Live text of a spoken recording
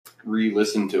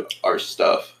re-listen to our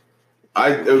stuff.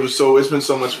 It's been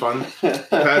so much fun. The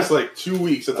past 2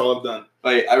 weeks, that's all I've done.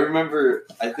 Like, I remember,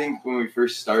 I think when we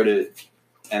first started,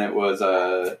 and it was,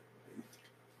 I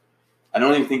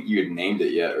don't even think you had named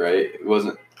it yet, right? It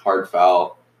wasn't Hard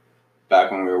Foul back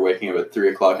when we were waking up at 3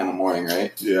 o'clock in the morning,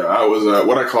 right? Yeah, I was,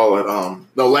 what I call it,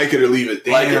 no, Like It or Leave It.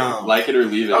 Damn. Like it or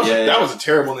Leave It, That was a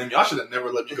terrible name. Y'all should have never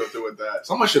let me go through with that.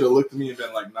 Someone should have looked at me and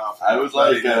been like, nah. I was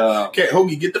like, okay,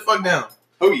 Hoagie, get the fuck down.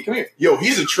 Hoagie, come here. Yo,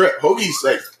 he's a trip. Hoagie's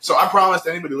so I promise to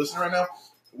anybody listening right now,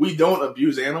 we don't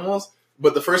abuse animals,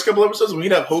 but the first couple episodes, when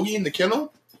we'd have Hoagie in the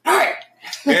kennel, and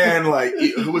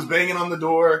who was banging on the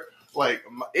door,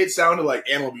 it sounded like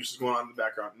animal abuse was going on in the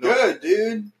background. No. Good,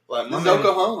 dude. It's El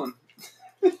Cajon.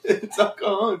 It's El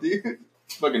Cajon, dude.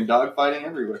 Fucking dog fighting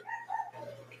everywhere.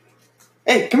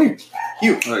 Hey, come here.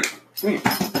 Hugh. Come here.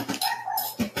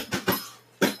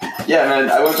 Yeah, man,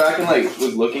 I went back and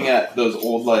was looking at those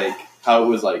old how it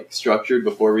was structured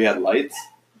before we had lights.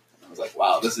 I was like,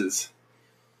 wow, this is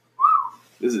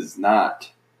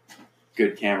not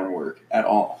good camera work at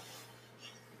all.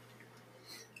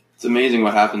 It's amazing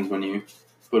what happens when you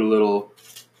put a little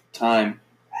time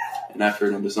and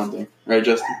effort into something. Right,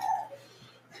 Justin?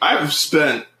 I've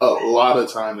spent a lot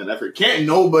of time and effort. Can't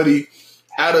nobody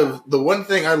out of the one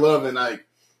thing I love and and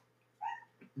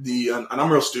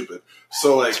I'm real stupid.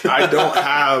 So I don't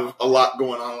have a lot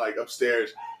going on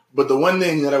upstairs. But the one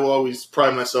thing that I will always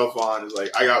pride myself on is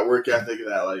I got work ethic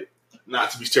that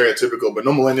not to be stereotypical, but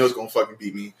no millennial's gonna fucking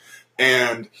beat me.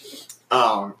 And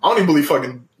I don't even believe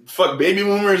fuck baby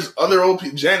boomers, other old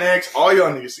people, Gen X, all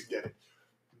y'all niggas to get it.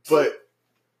 But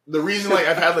the reason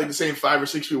I've had the same 5 or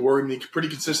 6 people work with me pretty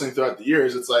consistently throughout the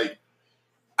years, it's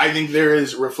I think there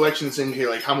is reflections in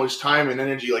here how much time and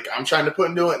energy I'm trying to put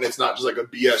into it, and it's not just a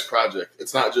BS project.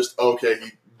 It's not just okay,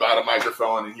 he bought a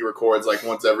microphone and he records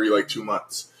once every 2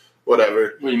 months.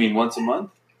 Whatever. What do you mean, once a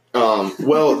month?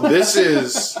 Well, this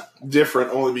is different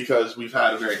only because we've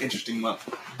had a very interesting month.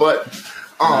 But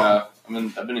I've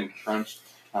been in crunch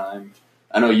time.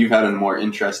 I know you've had a more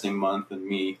interesting month than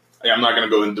me. Yeah, I'm not gonna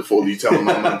go into full detail on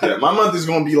my month yet. My month is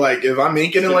gonna be if I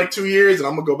make it in 2 years, and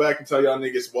I'm gonna go back and tell y'all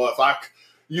niggas, well,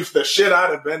 if the shit I'd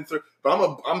have been through. But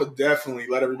I'm gonna definitely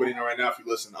let everybody know right now if you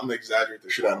listen, I'm gonna exaggerate the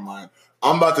shit out of mine.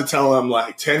 I'm about to tell them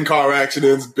 10 car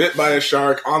accidents, bit by a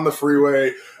shark on the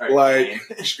freeway,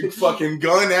 fucking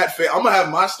gun at face. I'm gonna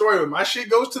have my story when my shit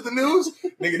goes to the news.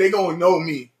 Nigga, they gonna know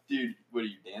me. Dude, what do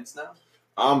you dance now?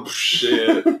 I'm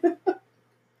shit.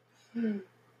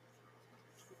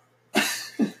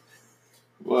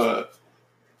 What?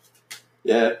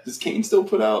 Yeah, does Kane still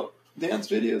put out dance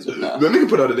videos or not? That nigga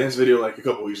put out a dance video a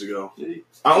couple weeks ago. Did he?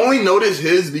 I only noticed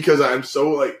his because I'm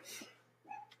so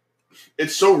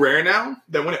it's so rare now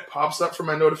that when it pops up for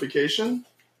my notification,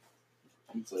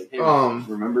 it's hey,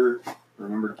 remember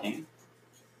Kane?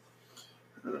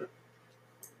 Give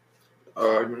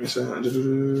me a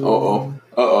second.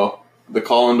 Uh-oh. The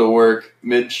call into work,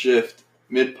 mid-shift,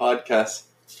 mid-podcast.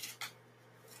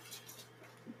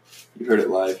 You heard it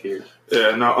live here.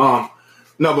 Yeah, no,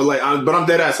 but I'm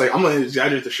dead ass. I'm gonna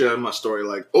exaggerate the shit out of my story.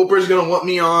 Oprah's gonna want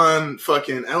me on.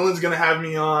 Fucking Ellen's gonna have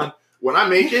me on. When I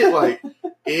make it,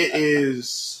 it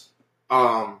is,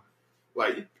 I'm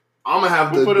gonna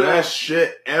have the best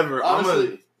shit ever.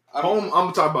 Honestly, I'm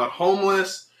gonna talk about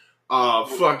homeless.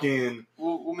 Fucking.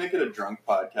 We'll make it a drunk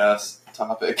podcast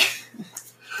topic.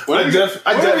 When are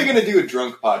we gonna do a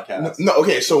drunk podcast? No,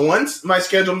 okay. So once my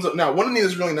schedule's up, now one of the things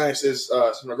that's really nice is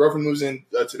so my girlfriend moves in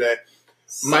today.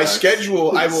 My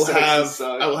schedule, I will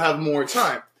have more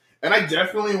time, and I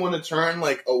definitely want to turn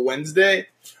a Wednesday.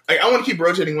 I want to keep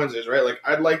rotating Wednesdays, right?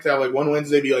 I'd like to have one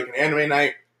Wednesday be an anime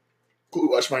night.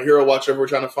 Watch My Hero, watch whatever we're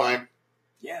trying to find.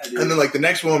 Yeah, dude. And then the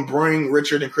next one, bring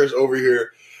Richard and Chris over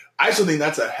here. I still think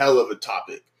that's a hell of a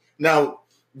topic. Now,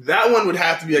 that one would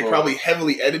have to be probably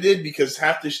heavily edited because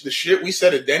half the shit we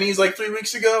said at Denny's 3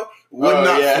 weeks ago would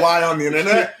not fly on the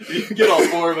internet. You can get all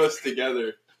 4 of us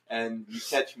together and you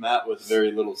catch Matt with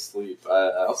very little sleep.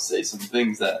 I'll say some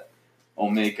things that will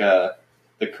make the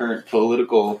current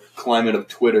political climate of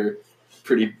Twitter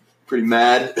pretty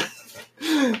mad.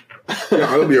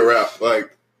 It'll be a wrap.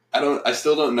 I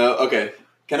still don't know. Okay,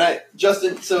 can I,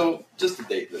 Justin? So just to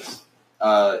date this,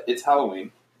 it's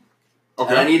Halloween.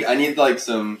 Okay. And I need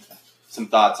some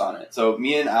thoughts on it. So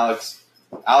me and Alex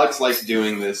likes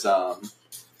doing this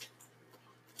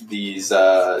these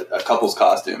couples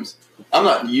costumes. I'm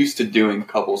not used to doing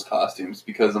couples costumes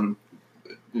because I'm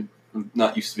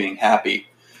not used to being happy.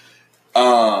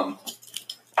 So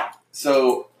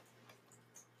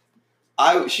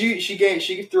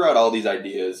she threw out all these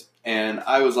ideas and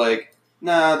I was like,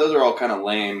 nah, those are all kind of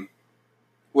lame.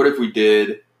 What if we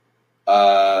did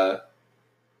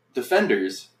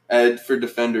Defenders. For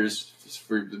Defenders,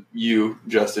 for you,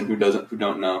 Justin, who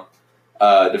don't know,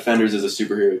 Defenders is a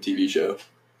superhero TV show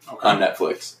on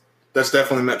Netflix. That's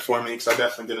definitely meant for me because I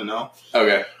definitely didn't know.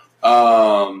 Okay.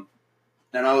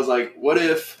 And I was like, what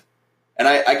if... And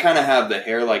I kind of have the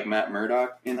hair like Matt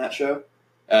Murdock in that show.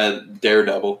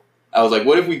 Daredevil. I was like,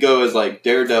 what if we go as like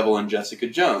Daredevil and Jessica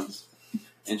Jones?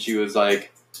 And she was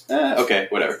like, okay,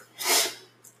 whatever.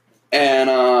 And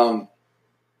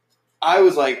I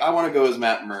was like, I want to go as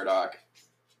Matt Murdock.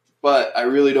 But I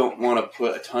really don't want to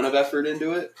put a ton of effort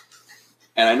into it.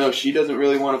 And I know she doesn't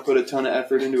really want to put a ton of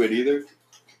effort into it either.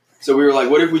 So we were like,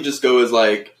 what if we just go as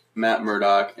like Matt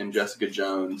Murdock and Jessica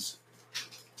Jones,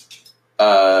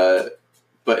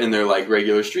 but in their like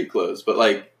regular street clothes, but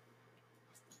like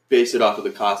base it off of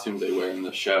the costumes they wear in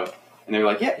the show. And they were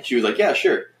like, yeah. She was like, yeah,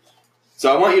 sure.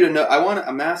 So I want you to know.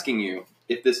 I'm asking you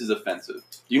if this is offensive.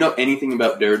 Do you know anything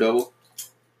about Daredevil?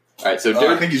 All right, so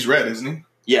I think he's red, isn't he?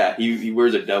 Yeah, he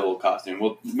wears a devil costume.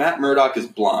 Well, Matt Murdock is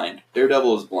blind.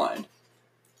 Daredevil is blind.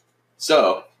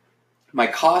 So my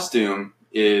costume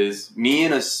is me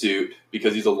in a suit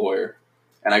because he's a lawyer,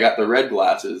 and I got the red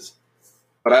glasses.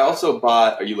 But I also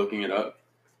bought. Are you looking it up?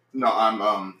 No,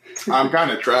 I'm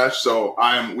kind of trash. So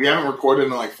we haven't recorded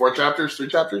in like 3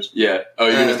 chapters. Yeah. Oh,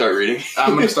 you're gonna start reading?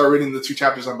 I'm gonna start reading the 2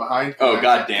 chapters I'm behind. Oh,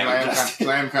 goddamn! I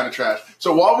am kind of trash.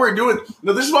 So while we're doing,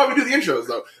 this is why we do the intros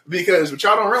though, because what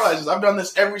y'all don't realize is I've done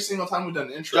this every single time we've done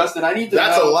an intro. Justin, I need to.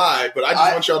 That's a lie, but I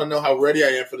just want y'all to know how ready I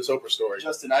am for this Oprah story.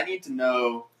 Justin, I need to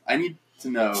know.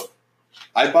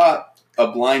 I bought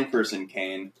a blind person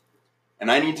cane,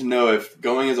 and I need to know if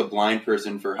going as a blind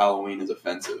person for Halloween is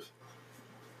offensive.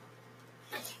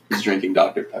 He's drinking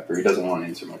Dr. Pepper. He doesn't want to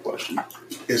answer my question.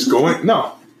 Is going...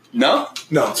 No. No?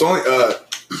 No, it's only...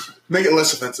 make it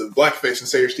less offensive. Blackface and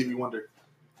say you're Stevie Wonder.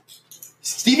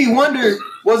 Stevie Wonder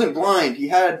wasn't blind. He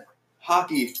had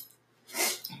hockey.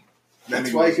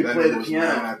 That's why he could play the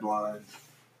piano. Mad blind.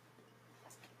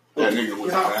 That nigga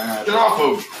was bad. Get off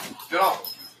him. Get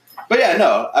off. But yeah,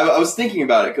 no. I was thinking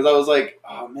about it because I was like,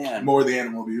 oh, man. More the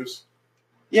animal abuse.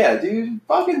 Yeah, dude,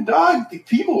 fucking dog,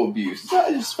 people abuse.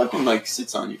 It just fucking, like,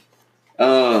 sits on you.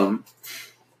 Yeah,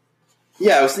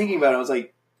 I was thinking about it. I was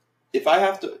like, if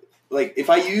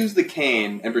I use the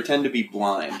cane and pretend to be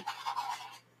blind,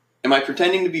 am I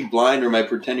pretending to be blind or am I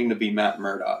pretending to be Matt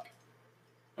Murdock?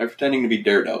 Am I pretending to be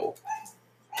Daredevil?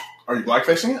 Are you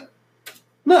blackfacing it?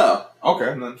 No. Okay,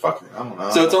 then fuck it. I don't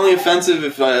know. So it's only offensive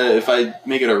if I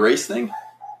make it a race thing?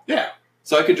 Yeah.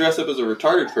 So I could dress up as a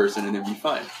retarded person and it'd be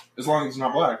fine. As long as it's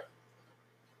not black.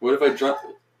 What if I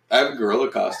have a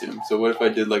gorilla costume, so what if I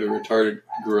did like a retarded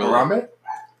gorilla? Harambe?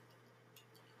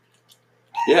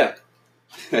 Yeah.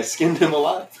 I skinned him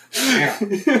alive. Yeah.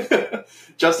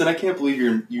 Justin, I can't believe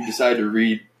you decided to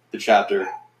read the chapter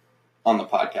on the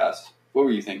podcast. What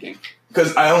were you thinking?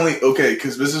 Because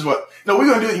this is what... No, we're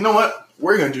going to do... You know what?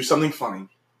 We're going to do something funny.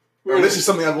 This is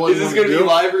something I've always wanted to do. Is this going to be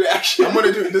live reaction? I'm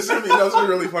going to do... This is going to be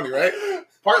really funny, right?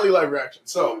 Partly live reaction.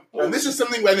 So, and this is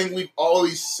something I think we've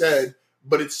always said,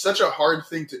 but it's such a hard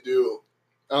thing to do.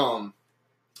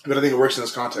 But I think it works in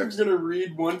this context. You're going to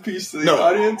read One Piece to the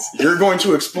audience? You're going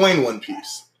to explain One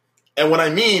Piece. And what I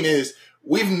mean is,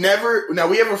 we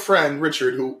have a friend,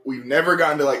 Richard, who we've never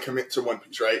gotten to like commit to One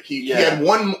Piece, right? He had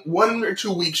one or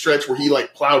 2 week stretch where he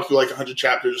like plowed through like 100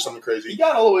 chapters or something crazy. He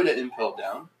got all the way to Impel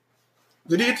Down.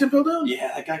 Did he get to Impel Down?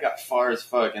 Yeah, that guy got far as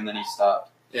fuck and then he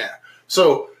stopped. Yeah.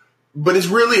 So, but it's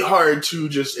really hard to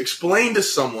just explain to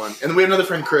someone, and we have another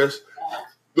friend, Chris.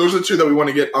 Those are the 2 that we want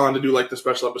to get on to do like the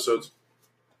special episodes.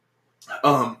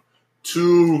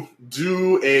 To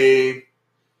do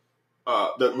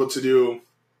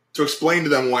to explain to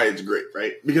them why it's great,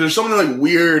 right? Because there's so many like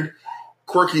weird,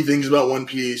 quirky things about One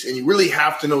Piece, and you really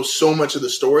have to know so much of the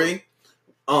story.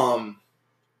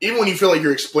 Even when you feel like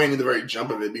you're explaining the very jump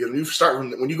of it, because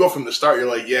when you go from the start, you're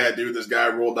like, yeah, dude, this guy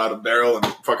rolled out a barrel and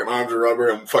fucking arms are rubber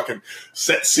and fucking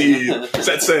set sail,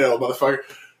 motherfucker.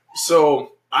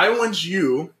 So I want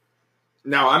you.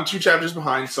 Now, I'm 2 chapters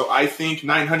behind, so I think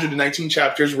 919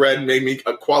 chapters read made me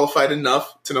qualified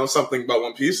enough to know something about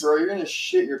One Piece. Bro, you're going to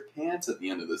shit your pants at the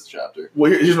end of this chapter.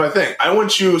 Well, here's my thing. I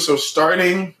want you, so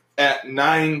starting at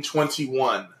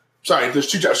 921. Sorry, there's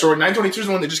 2 chapters. So 922 is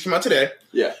the one that just came out today.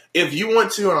 Yeah. If you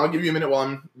want to, and I'll give you a minute while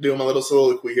I'm doing my little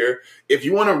soliloquy here. If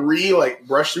you want to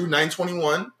brush through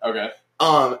 921. Okay.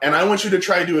 And I want you to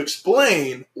try to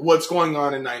explain what's going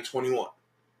on in 921.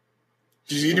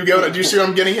 Do you see what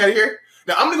I'm getting at here?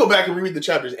 Now, I'm going to go back and reread the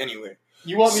chapters anyway.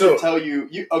 You want me to tell you...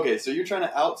 Okay, so you're trying to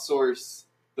outsource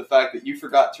the fact that you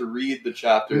forgot to read the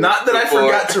chapter. Not that I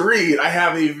forgot to read. I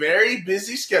have a very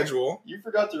busy schedule. You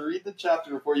forgot to read the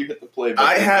chapter before you hit the play button.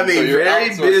 I have a very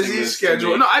busy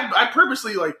schedule. No, I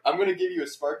purposely I'm going to give you a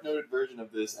Spark Noted version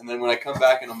of this, and then when I come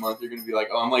back in a month, you're going to be like,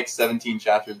 oh, I'm like 17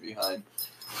 chapters behind.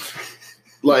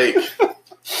 Like,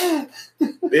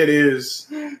 it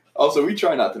is. Also, we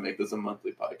try not to make this a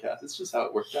monthly podcast. It's just how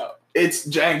it worked out.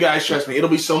 Guys, trust me, it'll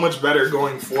be so much better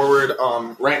going forward.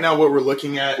 Right now, what we're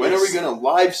looking at are we going to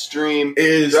live stream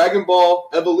Dragon Ball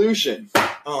Evolution?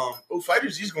 Fighter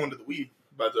Z's going to the Wii,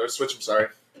 or Switch, I'm sorry.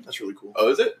 That's really cool. Oh,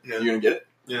 is it? Yeah. You're going to get it?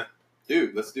 Yeah.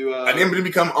 Dude, let's do... I think I'm going to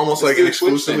become almost like an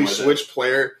exclusively Switch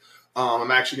player.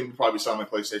 I'm actually going to probably sell my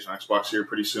PlayStation Xbox here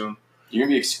pretty soon. You're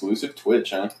going to be exclusive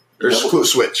Twitch, huh? Or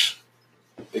Switch.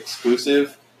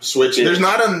 Exclusive Switch. There's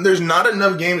not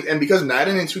enough games, and because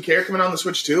Madden and 2K are coming on the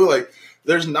Switch too, like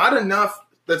there's not enough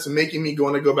that's making me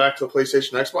want to go back to a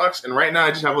PlayStation Xbox. And right now,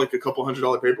 I just have like a couple $100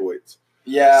 paperweights.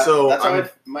 Yeah, so that's how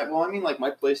my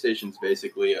PlayStation's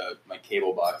basically my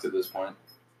cable box at this point.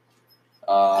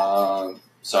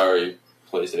 Sorry,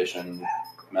 PlayStation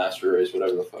Master Race,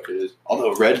 whatever the fuck it is.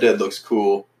 Although Red Dead looks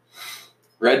cool.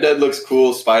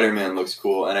 Spider-Man looks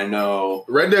cool, and I know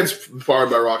Red Dead's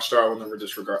powered by Rockstar. I will never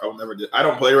disregard. I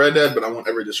don't play Red Dead, but I won't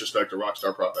ever disrespect a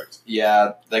Rockstar product.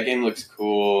 Yeah, that game looks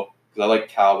cool because I like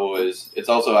cowboys. I've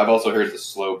also heard it's a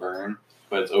slow burn,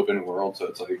 but it's open world, so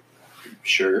it's like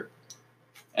sure.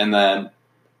 And then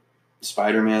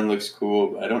Spider-Man looks cool,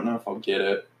 but I don't know if I'll get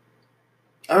it.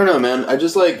 I don't know, man. I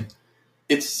just like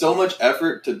it's so much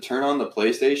effort to turn on the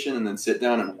PlayStation and then sit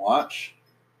down and watch.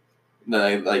 Then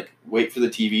I like wait for the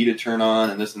TV to turn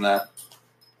on and this and that.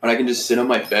 When I can just sit on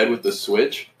my bed with the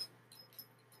Switch,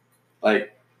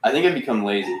 like I think I've become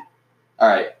lazy. All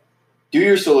right, do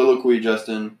your soliloquy,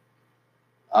 Justin.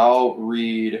 I'll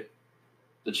read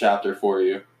the chapter for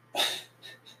you,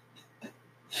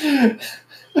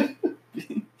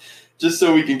 just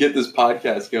so we can get this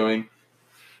podcast going.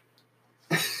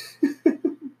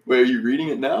 Wait, are you reading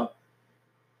it now?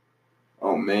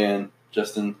 Oh man,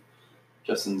 Justin's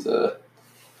got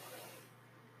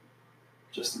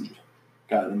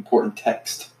an important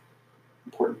text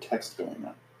going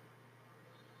on.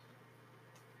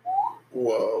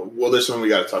 Whoa. Well, there's something we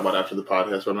got to talk about after the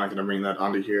podcast, but I'm not going to bring that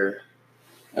onto here.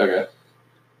 Okay.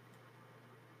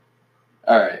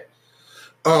 All right.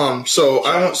 So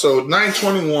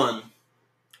 921.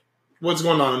 What's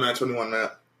going on in 921,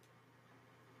 Matt?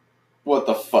 What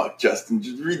the fuck, Justin?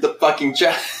 Just read the fucking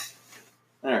chat.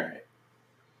 All right.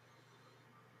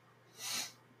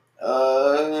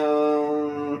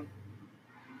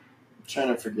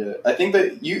 Trying to forget. I think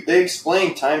that they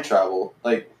explained time travel,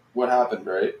 like what happened,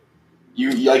 right?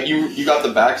 You got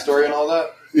the backstory and all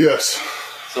that. Yes.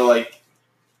 So like,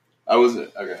 I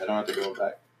don't have to go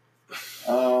back.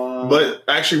 But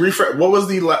actually, refresh. What was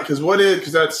the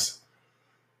because that's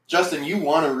Justin. You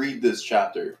want to read this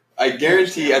chapter? I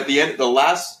guarantee at the end, the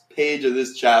last page of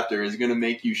this chapter is going to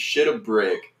make you shit a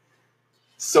brick.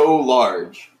 So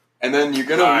large. And then you're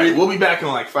gonna. Right, we'll be back in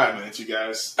like 5 minutes, you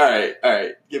guys. All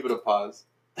right. Give it a pause.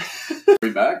 Are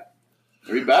we back?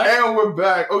 And we're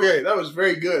back. Okay, that was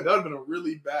very good. That would have been a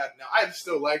really bad. Now I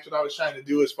still liked what I was trying to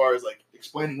do as far as like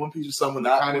explaining One Piece to someone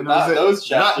that kind of knows it. Those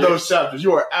chapters. Not those chapters.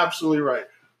 You are absolutely right.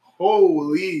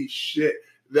 Holy shit!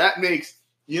 That makes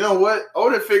you know what?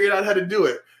 Oda figured out how to do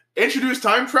it. Introduce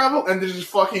time travel and then just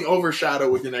fucking overshadow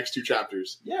with the next two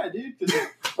chapters. Yeah, dude.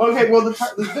 Okay, well, the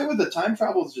thing with the time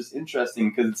travel is just interesting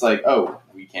because it's like, oh,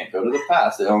 we can't go to the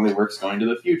past. It only works going to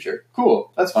the future.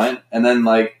 Cool, that's fine. And then,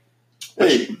 like,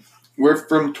 hey, we're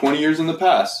from 20 years in the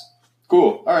past.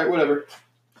 Cool, all right, whatever.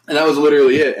 And that was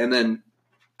literally it. And then,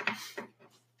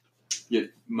 yeah,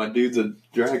 my dude's a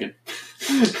dragon.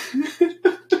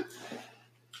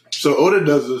 So Oda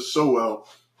does this so well.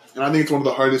 And I think it's one of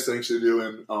the hardest things to do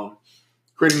in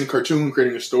creating a cartoon,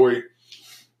 creating a story.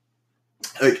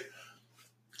 Like,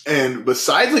 and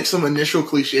besides like some initial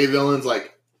cliche villains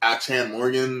like Axe Hand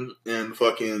Morgan and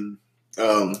fucking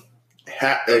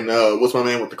what's my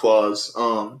man with the claws?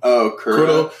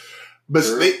 Kuroto. But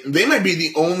they might be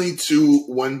the only two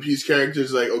One Piece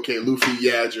characters. Like, okay, Luffy,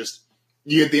 yeah, just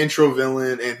you get the intro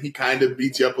villain and he kind of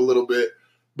beats you up a little bit,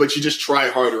 but you just try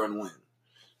harder and win.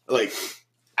 Like.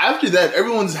 After that,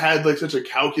 everyone's had like such a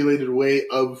calculated way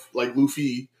of like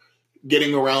Luffy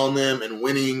getting around them and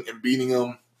winning and beating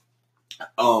them.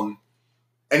 And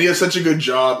he does such a good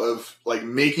job of like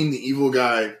making the evil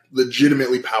guy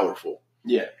legitimately powerful.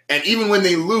 Yeah. And even when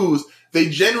they lose, they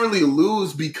generally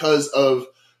lose because of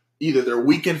either they're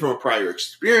weakened from a prior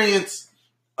experience,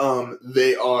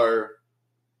 they're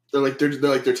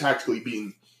tactically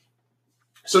being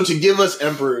So to give us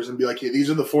emperors and be like, hey, these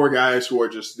are the 4 guys who are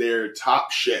just their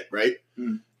top shit, right?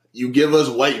 Mm. You give us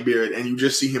Whitebeard and you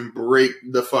just see him break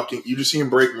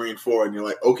Marine 4 and you're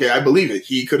like, okay, I believe it.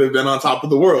 He could have been on top of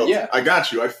the world. Yeah. I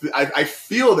got you. I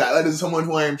feel that. That is someone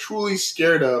who I am truly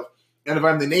scared of. And if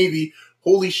I'm the Navy,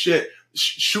 holy shit,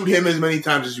 shoot him as many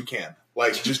times as you can.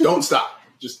 Like, just don't stop.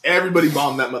 Just everybody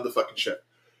bomb that motherfucking ship.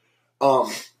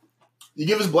 You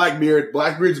give us Blackbeard.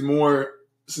 Blackbeard's more,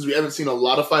 since we haven't seen a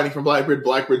lot of fighting from Blackbeard,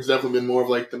 Blackbeard's definitely been more of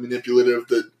like the manipulative,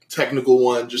 the technical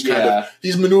one. Just kind of,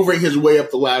 he's maneuvering his way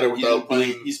up the ladder without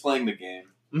he's playing the game.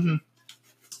 Mm-hmm.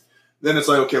 Then it's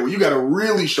like, okay, well, you got to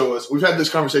really show us. We've had this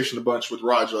conversation a bunch with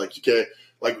Roger. Like, okay,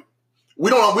 like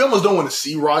we almost don't want to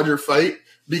see Roger fight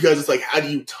because it's like, how do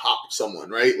you top someone,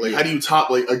 right? Like, how do you top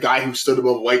like a guy who stood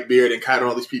above Whitebeard and Kaido and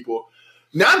all these people?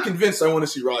 Now I'm convinced I want to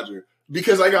see Roger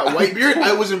because I got Whitebeard.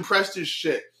 I was impressed as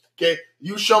shit. Okay,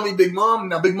 you show me Big Mom.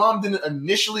 Now, Big Mom didn't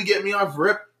initially get me off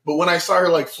rip, but when I saw her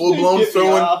like full blown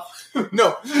throwing,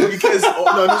 no, because this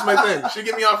is my thing. She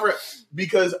get me off rip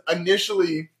because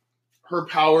initially her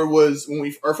power was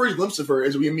when our first glimpse of her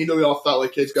is we immediately all thought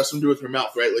like, hey, it's got something to do with her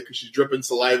mouth, right? Like, cause she's dripping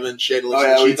saliva and shit. And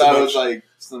we thought it was like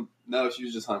no, she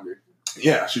was just hungry.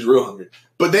 Yeah, she's real hungry.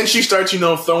 But then she starts,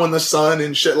 throwing the sun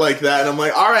and shit like that. And I'm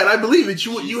like, all right, I believe it.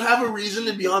 You have a reason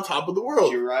to be on top of the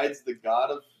world. She rides the god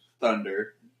of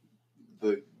thunder,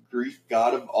 the Greek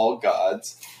god of all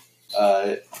gods.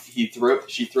 She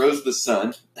throws the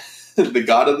sun, the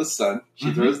god of the sun.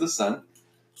 She throws the sun,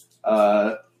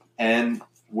 and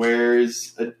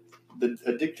wears a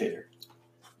dictator.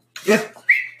 Yeah.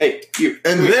 Hey, you.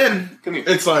 And then come here.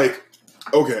 It's like,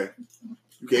 okay,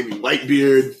 you gave me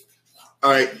Whitebeard. All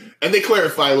right, and they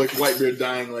clarify like Whitebeard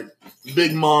dying. Like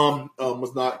Big Mom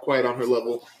was not quite on her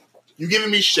level. You giving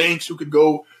me Shanks who could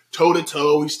go toe to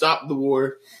toe. He stopped the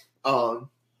war.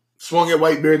 Swung at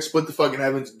Whitebeard, split the fucking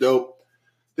heavens. Dope.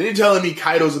 Then you're telling me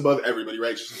Kaido's above everybody,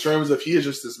 right? Just in terms of he is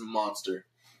just this monster.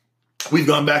 We've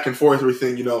gone back and forth. We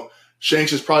think,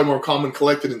 Shanks is probably more calm and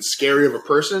collected and scary of a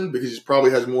person because he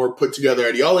probably has more put together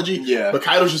ideology. Yeah. But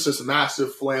Kaido's just this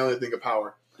massive flailing thing of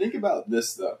power. Think about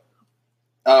this though.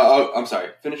 I'm sorry.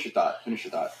 Finish your thought.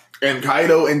 And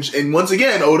Kaido, and once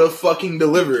again, Oda fucking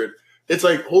delivered. It's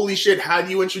like, holy shit, how do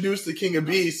you introduce the King of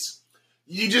Beasts?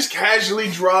 You just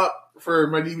casually drop, for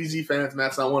my DBZ fans,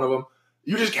 Matt's not one of them,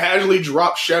 you just casually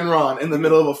drop Shenron in the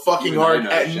middle of a fucking arc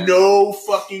at no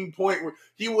fucking point where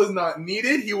he was not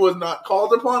needed, he was not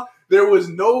called upon. There was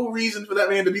no reason for that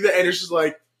man to be there. And it's just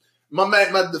like,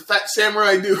 the fat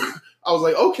samurai dude, I was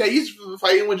like, okay, he's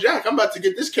fighting with Jack. I'm about to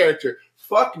get this character.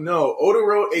 Fuck no. Oda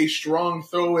wrote a strong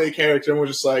throwaway character and we're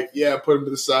just like, yeah, put him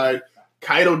to the side.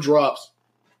 Kaido drops.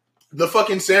 The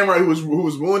fucking samurai who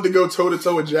was willing to go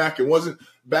toe-to-toe with Jack and wasn't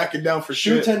backing down for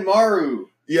shit. Shutenmaru.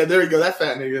 Yeah, there you go. That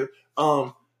fat nigga.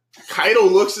 Kaido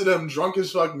looks at him drunk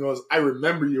as fuck and goes, I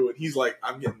remember you. And he's like,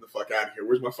 I'm getting the fuck out of here.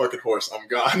 Where's my fucking horse? I'm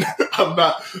gone.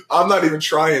 I'm not even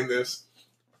trying this.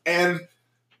 And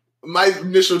my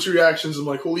initial two reactions, I'm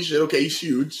like, holy shit, okay, he's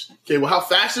huge. Okay, well, how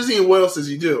fast is he and what else does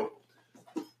he do?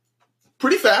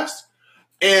 Pretty fast.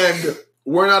 And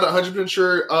we're not 100%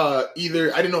 sure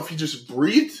either. I didn't know if he just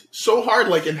breathed so hard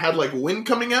and had wind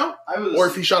coming out or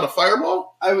if he shot a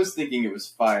fireball. I was thinking it was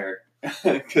fire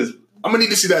because I'm going to need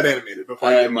to see that animated. Before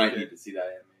I might need to see that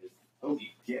animated.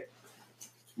 Holy shit.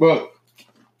 Well,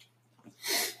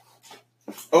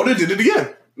 Oda did it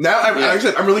again. Now, like I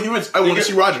said, I'm really convinced. I want to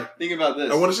see Roger. Think about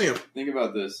this. I want to see him. Think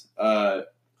about this.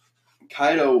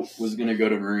 Kaido was going to go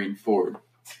to Marine Ford,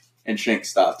 and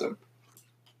Shanks stopped him.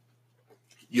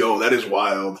 Yo, that is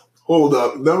wild. Hold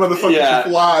up. That motherfucker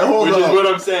should fly. Hold up. Which is what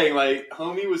I'm saying.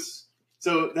 Homie was...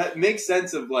 So that makes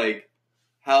sense of,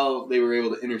 how they were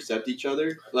able to intercept each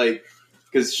other.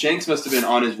 Because Shanks must have been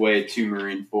on his way to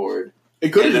Marine Ford. It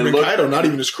could have been Kaido, not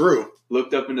even his crew.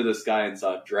 Looked up into the sky and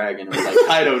saw a dragon and was like,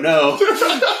 Kaido, no.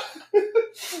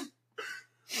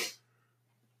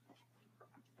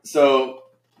 So,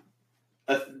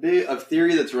 a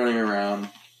theory that's running around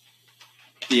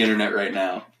the internet right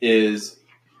now is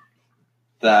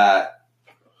that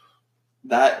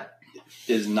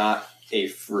is not a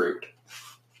fruit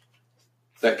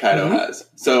that Kaido has.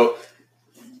 So,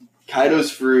 Kaido's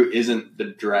fruit isn't the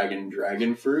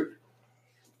dragon fruit.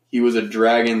 He was a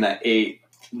dragon that ate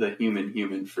the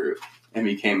human fruit and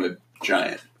became a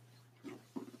giant.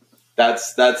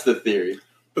 That's the theory.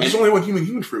 But there's only one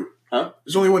human fruit. Huh?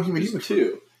 There's only one human fruit.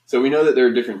 Two. So we know that there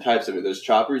are different types of it. There's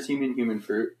Chopper's human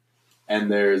fruit,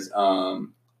 and there's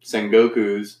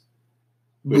Sengoku's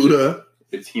Buddha.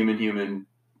 It's human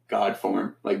god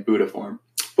form, like Buddha form.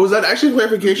 Was that actually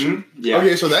clarification? Mm-hmm. Yeah.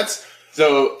 Okay, so that's...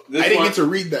 So I didn't get to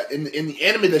read that. In the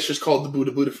anime, that's just called the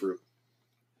Buddha fruit.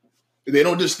 They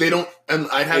don't, and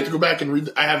I'd have to go back and read.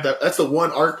 I have that. That's the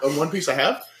one arc of One Piece I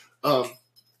have,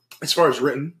 as far as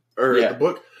written or the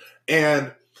book,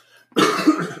 and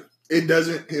it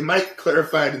doesn't. It might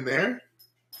clarify it in there,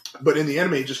 but in the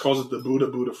anime, it just calls it the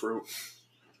Buddha fruit.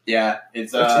 Yeah,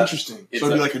 it's that's interesting. So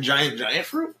it'd be like a giant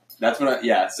fruit. That's what.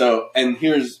 So and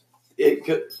here's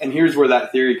where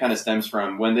that theory kind of stems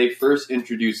from. When they first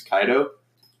introduced Kaido.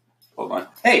 Hold on.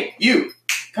 Hey, you,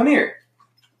 come here.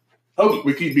 Hoagie.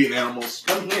 We keep beating animals.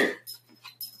 Come here.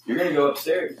 You're going to go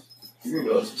upstairs. You're going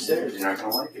to go upstairs. You're not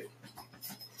going to like it.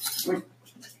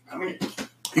 Come here.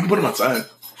 You can put him outside.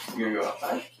 You're going to go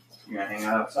outside? You're going to hang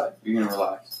out outside? You're going to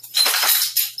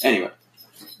relax? Anyway.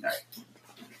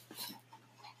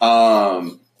 All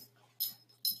right.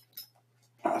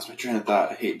 That's my train of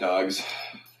thought. I hate dogs.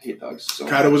 So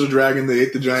Kaido was a dragon. They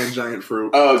ate the giant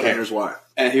fruit. Oh, okay.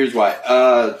 And here's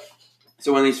why.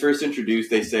 So when he's first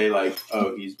introduced, they say like,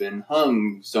 oh, he's been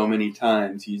hung so many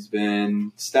times. He's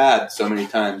been stabbed so many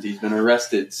times. He's been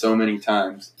arrested so many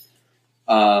times.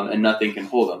 And nothing can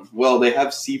hold him. Well, they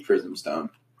have Sea Prism Stone.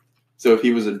 So if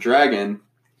he was a dragon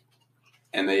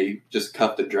and they just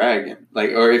cuffed a dragon,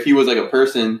 or if he was like a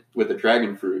person with a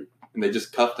dragon fruit and they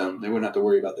just cuffed him, they wouldn't have to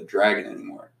worry about the dragon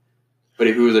anymore. But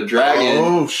if he was a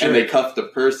dragon and they cuffed a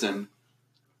person,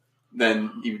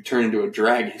 then he would turn into a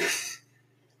dragon.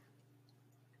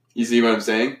 You see what I'm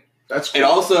saying? That's cool.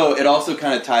 It also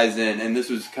kind of ties in, and this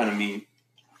was kind of me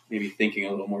maybe thinking a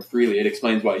little more freely. It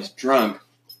explains why he's drunk,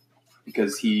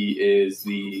 because he is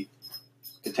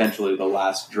potentially the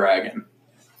last dragon.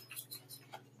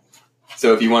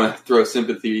 So if you want to throw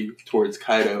sympathy towards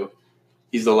Kaido,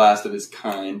 he's the last of his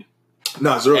kind.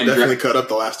 No, Zoro definitely cut up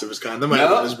the last of his kind. That might have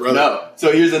been his brother. No.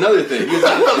 So here's another thing.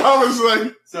 I was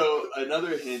like... So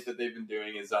another hint that they've been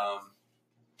doing is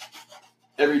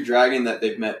every dragon that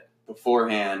they've met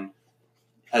beforehand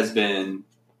was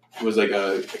like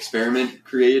a experiment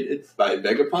created by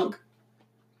Vegapunk.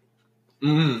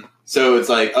 Mm-hmm. So it's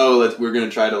like, we're gonna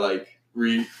try to like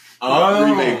remake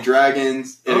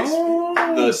dragons.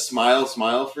 The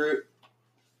smile fruit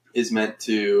is meant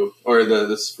to, or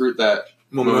this fruit that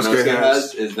Momonosuke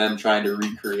has is them trying to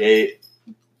recreate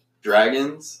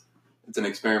dragons. It's an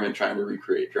experiment trying to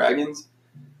recreate dragons.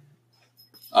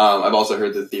 I've also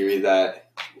heard the theory that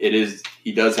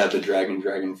he does have the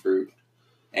dragon fruit,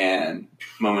 and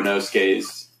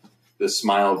Momonosuke's the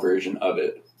smile version of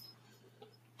it.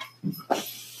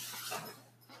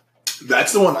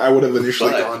 That's the one I would have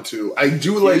initially gone to. I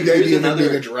do like the idea of him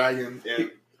being a dragon. Yeah.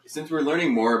 Since we're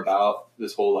learning more about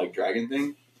this whole like dragon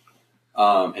thing,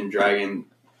 and dragon,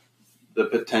 the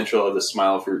potential of the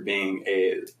smile fruit being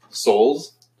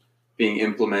souls being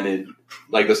implemented,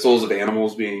 like the souls of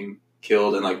animals being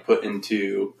killed and like put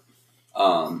into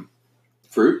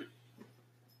fruit.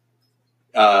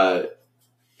 It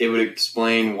would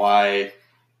explain why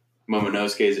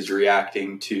Momonosuke is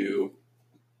reacting to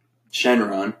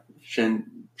Shenron.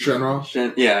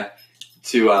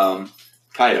 To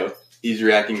Kaido. He's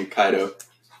reacting to Kaido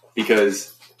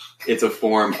because it's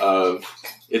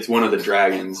it's one of the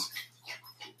dragons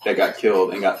that got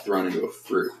killed and got thrown into a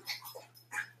fruit.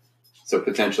 So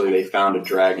potentially they found a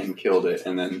dragon, killed it,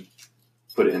 and then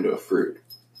put it into a fruit.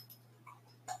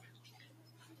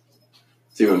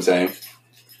 See what I'm saying?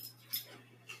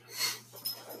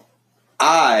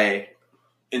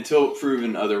 Until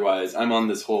proven otherwise, I'm on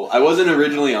this whole... I wasn't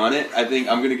originally on it. I think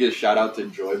I'm going to give a shout out to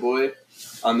Joy Boy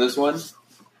on this one,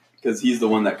 because he's the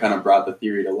one that kind of brought the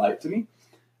theory to life to me.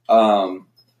 One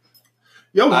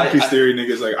Piece theory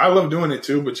niggas, like, I love doing it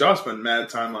too, but y'all spend mad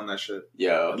time on that shit.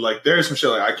 Yeah. Like, there's some shit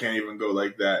like I can't even go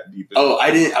like that deep.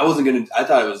 I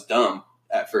thought it was dumb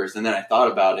at first, and then I thought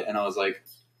about it, and I was like,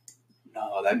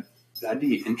 no, that'd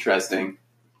be interesting.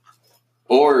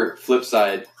 Or, flip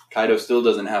side, Kaido still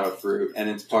doesn't have a fruit, and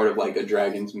it's part of like a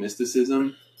dragon's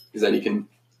mysticism, is that he can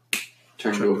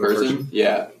turn into a person.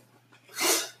 Yeah.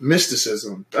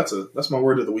 Mysticism. That's my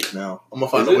word of the week now. I'm gonna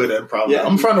find a way to I'm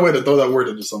gonna find a way to throw that word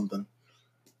into something.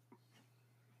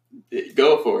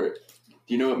 Go for it.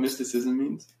 Do you know what mysticism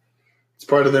means? It's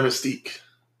part of their mystique.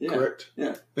 Yeah. Correct?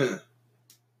 Yeah.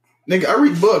 Nigga, I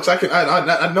read books. I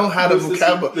know how to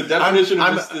vocabulary. The definition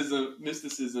of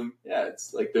mysticism, yeah,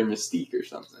 it's like their mystique or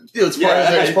something. Yeah,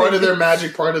 it's part of their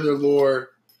magic, part of their lore.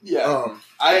 Yeah.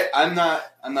 I'm not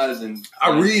as in.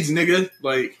 I reads, nigga.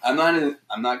 Like I'm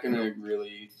not gonna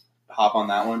really hop on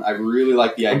that one. I really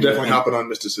like the idea. I'm definitely hopping on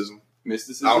mysticism.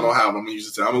 Mysticism. I don't know how I'm gonna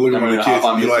use it. I'm gonna look at my kids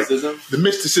and be mysticism. Like, the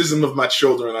mysticism of my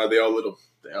children are they all little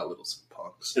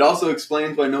punks. It also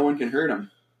explains why no one can hurt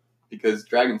them, because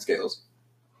dragon scales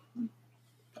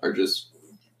are just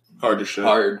hard to shit.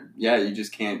 Hard. Yeah, you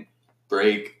just can't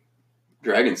break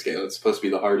dragon scale. It's supposed to be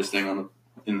the hardest thing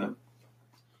in the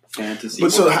fantasy.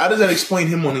 But so, how does that explain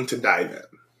him wanting to die then?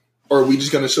 Or are we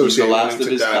just going to associate the last of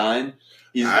his die? kind?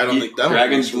 I don't think that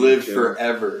dragons live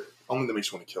forever. I don't think that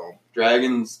makes you want to kill him.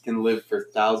 Dragons can live for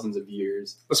thousands of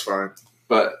years. That's fine.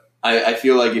 But I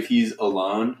feel like if he's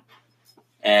alone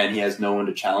and he has no one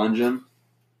to challenge him.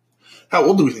 How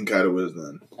old do we think Kaido is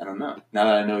then? I don't know. Now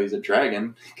that I know he's a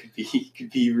dragon, he could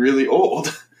be really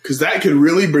old. Because that could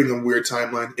really bring a weird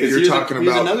timeline. If you're talking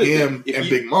about him and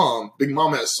Big Mom. Big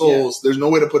Mom has souls. Yeah. There's no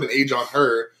way to put an age on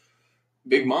her.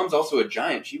 Big Mom's also a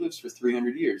giant. She lives for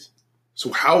 300 years.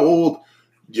 So how old?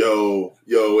 Yo,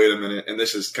 wait a minute. And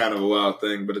this is kind of a wild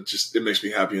thing, but it makes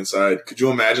me happy inside. Could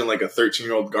you imagine like a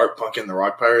 13-year-old Garp punking the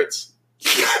Rock Pirates?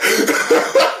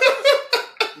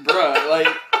 Bruh, like,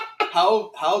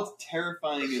 how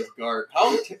terrifying is Garp?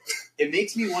 It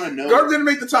makes me want to know. Garp didn't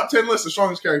make the top 10 list of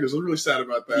strongest characters. I'm really sad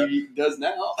about that. He does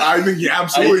now. I think he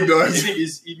absolutely does.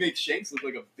 He makes Shanks look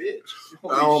like a bitch.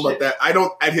 Holy I don't know about that. I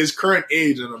don't, at his current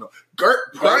age, I don't know.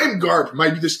 Garp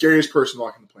might be the scariest person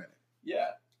walking the planet. Yeah.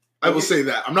 I will say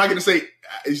that. I'm not going to say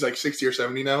he's like 60 or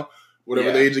 70 now,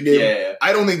 whatever the age they gave him. Yeah.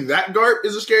 I don't think that Garp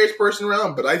is the scariest person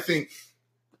around, but I think,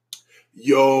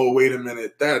 wait a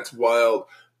minute. That's wild.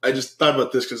 I just thought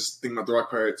about this because thinking about the Rock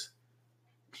Pirates.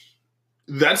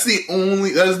 That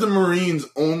is the Marines'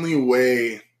 only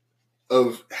way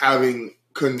of having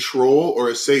control or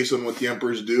a say-so in what the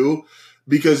Emperors do,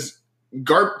 because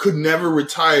Garp could never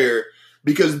retire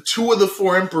because 2 of the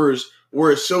 4 Emperors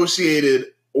were associated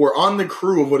or on the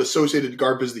crew of what associated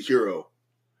Garp as the hero.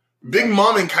 Big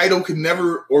Mom and Kaido could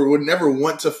never or would never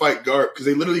want to fight Garp because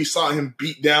they literally saw him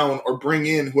beat down or bring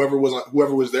in whoever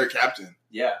was their captain.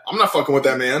 Yeah. I'm not fucking with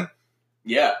that man.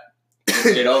 Yeah.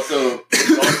 It also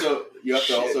you have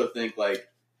to also think like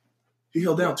he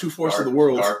held down 2/4 of the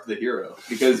world. Garp the hero.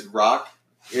 Because Rock,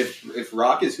 if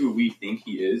Rock is who we think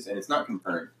he is, and it's not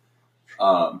confirmed,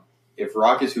 if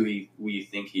Rock is who we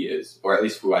think he is, or at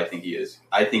least who I think he is,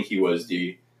 I think he was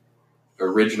the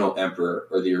original Emperor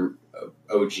or the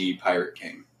OG Pirate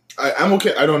King. I'm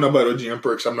okay. I don't know about OG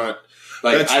Emperor because I'm not.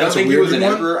 Like, I don't think he was an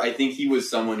emperor. I think he was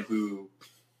someone who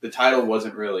the title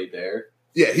wasn't really there.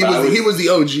 Yeah, he was the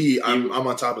OG. I'm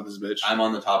on top of this bitch. I'm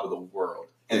on the top of the world.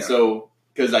 And so,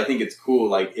 because I think it's cool,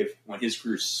 like, when his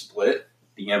crew split,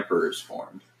 the Emperors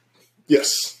formed.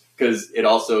 Yes. Because it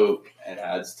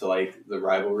adds to, like, the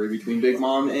rivalry between Big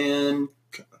Mom and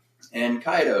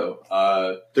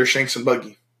Kaido. They're Shanks and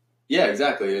Buggy. Yeah,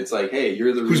 exactly. It's like, hey,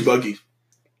 you're the... Who's Buggy?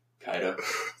 Kaido.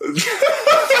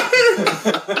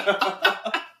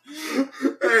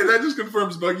 Hey, that just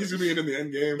confirms Buggy's going to be in the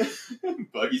end game.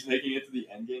 Buggy's making it to the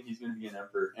end game. He's going to be an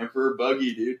Emperor. Emperor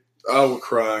Buggy, dude. I will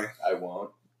cry. I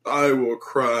won't. I will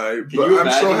cry. But I'm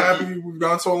so happy we've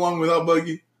gone so long without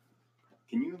Buggy.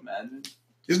 Can you imagine?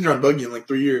 He hasn't drawn Buggy in like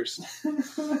 3 years.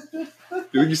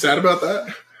 You be sad about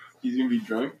that? He's going to be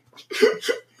drunk?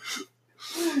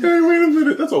 Hey, wait a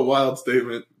minute. That's a wild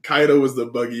statement. Kaido was the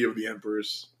Buggy of the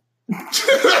Emperors. Wait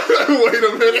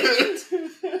a minute.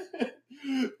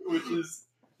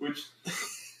 Which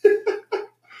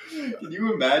can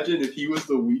you imagine if he was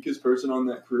the weakest person on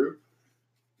that crew?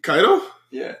 Kaido?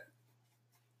 Yeah.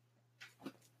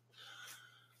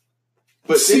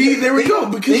 But see, there we go.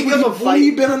 Because think of a fight.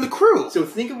 You've been on the crew. So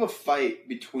think of a fight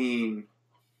between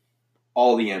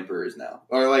all the Emperors now,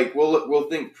 or like we'll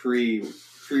think pre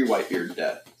Whitebeard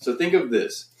death. So think of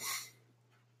this,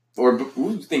 or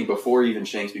we'll think before even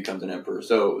Shanks becomes an Emperor.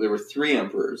 So there were 3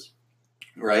 Emperors,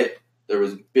 right? There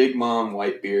was Big Mom,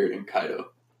 Whitebeard, and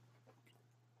Kaido.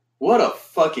 What a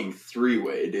fucking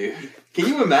 3-way, dude. Can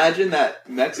you imagine that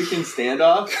Mexican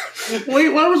standoff? Wait,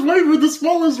 why was Whitebeard the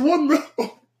smallest one,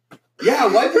 though? Yeah,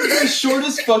 Whitebeard's the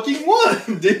shortest fucking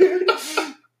one, dude.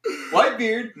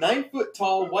 Whitebeard, 9 foot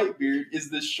tall Whitebeard, is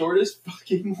the shortest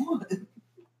fucking one.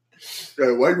 Yeah,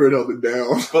 Whitebeard held it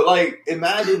down. But, like,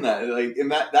 imagine that. Like,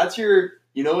 that's your...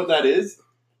 You know what that is?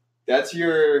 That's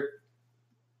your...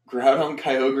 Groudon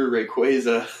Kyogre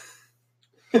Rayquaza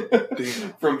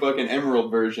from fucking Emerald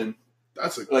version.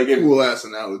 That's a cool-ass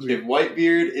analogy. If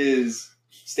Whitebeard is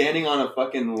standing on a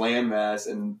fucking landmass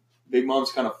and Big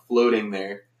Mom's kind of floating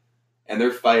there, and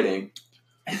they're fighting,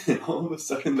 and then all of a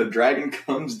sudden the dragon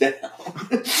comes down,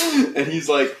 and he's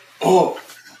like, oh,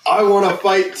 I want to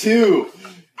fight too.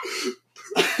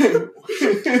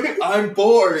 I'm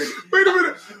bored. Wait a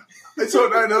minute.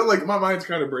 So I know, like, my mind's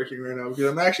kind of breaking right now because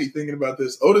I'm actually thinking about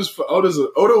this. Oda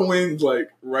wins like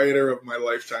writer of my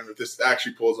lifetime if this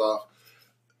actually pulls off.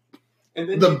 And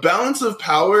then the balance of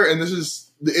power, and this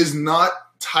is not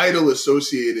title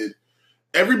associated.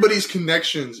 Everybody's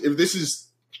connections. If this is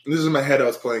in my head, how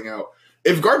it's playing out.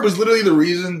 If Garp was literally the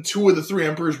reason 2 of the 3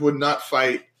 emperors would not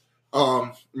fight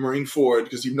Marineford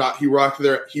because he rocked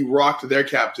their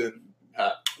captain.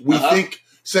 We think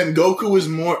Sengoku is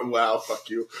more. Wow, fuck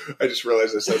you! I just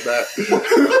realized I said that.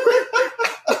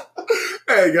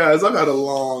 Hey guys, I've had a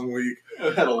long week.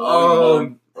 I've had a long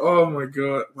month. Oh my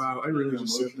god! Wow, I really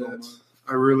just said that.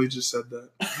 I really just said that.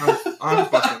 I'm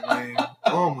fucking lame.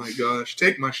 Oh my gosh!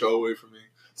 Take my show away from me.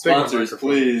 Sponsors,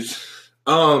 please.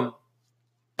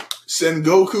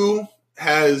 Sengoku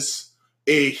has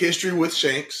a history with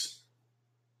Shanks.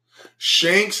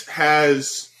 Shanks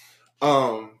has,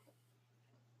 wow.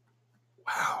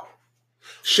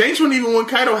 Shanks wouldn't even want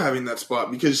Kaido having that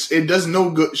spot because it does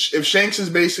no good. If Shanks is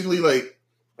basically like,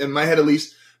 in my head at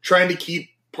least, trying to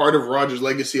keep part of Roger's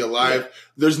legacy alive,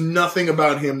 there's nothing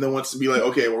about him that wants to be like,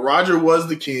 okay, well, Roger was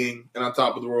the king and on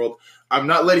top of the world. I'm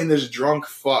not letting this drunk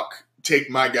fuck take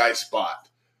my guy's spot.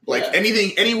 Like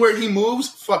anything, anywhere he moves,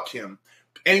 fuck him.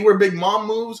 Anywhere Big Mom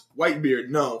moves, Whitebeard,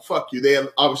 no, fuck you. They have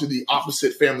obviously the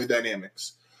opposite family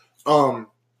dynamics. And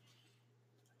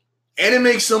it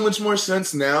makes so much more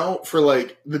sense now for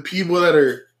like the people that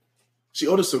are. See,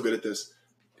 Oda's so good at this.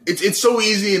 It's so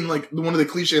easy and like one of the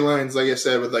cliche lines, like I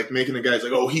said, with like making the guys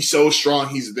like, oh, he's so strong,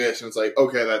 he's this, and it's like,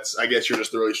 okay, I guess you're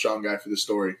just a really strong guy for the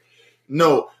story.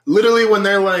 No, literally when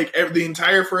they're like the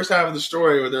entire first half of the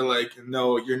story where they're like,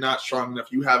 no, you're not strong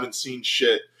enough, you haven't seen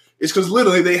shit. It's because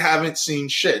literally they haven't seen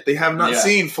shit. They have not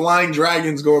seen flying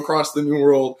dragons go across the New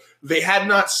World. They had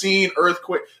not seen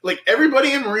earthquake. Like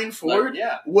everybody in Marineford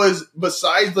was,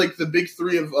 besides like the big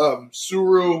 3 of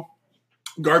Suru,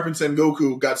 Garp, and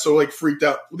Sengoku, got so like freaked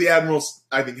out. The admirals,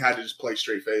 I think, had to just play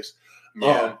straight face.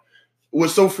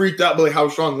 Was so freaked out by like how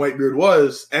strong Whitebeard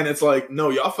was, and it's like, no,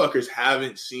 y'all fuckers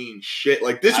haven't seen shit.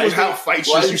 Like this was how fights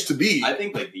used to be. I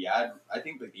think like the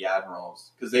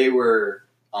admirals, because they were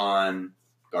on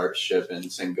Garp's ship and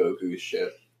Sengoku's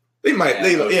ship. They might,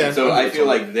 So I feel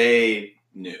like they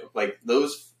knew, like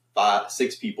those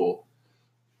 6 people,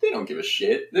 they don't give a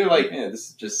shit. They're like, man,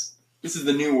 this is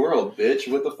the new world,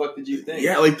 bitch. What the fuck did you think?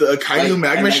 Yeah, like the Kainu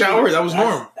magma shower, that was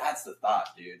norm. That's the thought,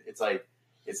 dude. It's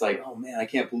like, oh man, I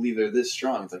can't believe they're this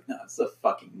strong. It's like, no, it's the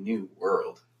fucking new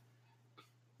world.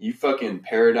 You fucking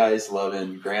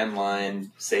paradise-loving, Grand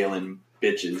Line sailing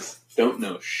bitches don't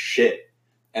know shit.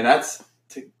 And that's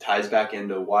ties back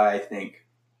into why I think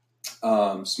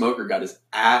Smoker got his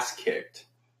ass kicked,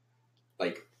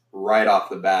 like, right off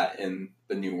the bat in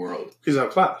the new world. He's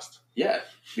outclassed. Yeah,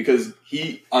 because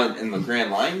he, in the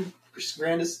Grand Line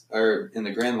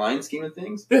scheme of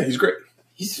things... Yeah, he's great.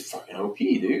 He's fucking OP,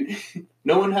 dude.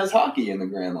 No one has hockey in the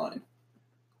Grand Line.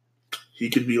 He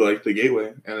could be like the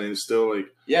gateway, and then still like...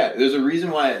 Yeah, there's a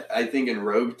reason why I think in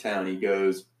Rogue Town he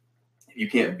goes, if you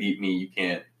can't beat me, you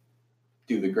can't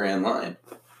do the Grand Line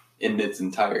in its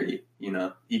entirety. You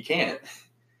know? You can't.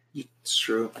 It's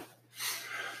true.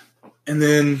 And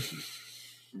then...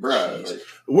 Bruh, like,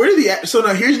 where do so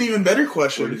now here's an even better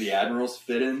question. Where do the admirals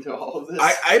fit into all of this?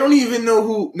 I don't even know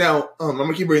who. Now, I'm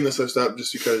gonna keep bringing this list up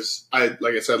just because like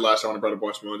I said last time when I brought up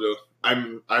Watch Mojo,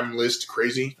 I'm list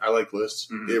crazy. I like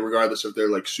lists, regardless if they're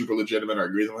like super legitimate or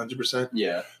agree with them 100%.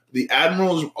 Yeah. The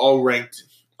admirals all ranked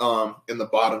in the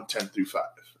bottom 10 through 5.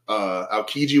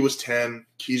 Aokiji was 10,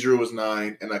 Kizaru was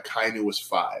 9, and Akainu was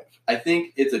 5. I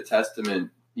think it's a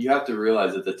testament. You have to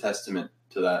realize it's a testament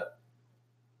to that.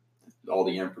 All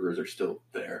the emperors are still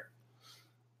there.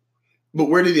 But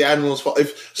where do the admirals fall?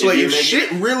 If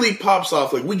shit really pops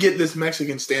off, like we get this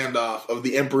Mexican standoff of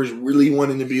the emperors really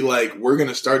wanting to be like, we're going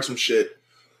to start some shit.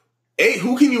 Hey,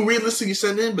 who can you realistically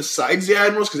send in besides the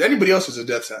admirals? Because anybody else is a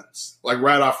death sentence. Like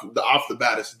right off the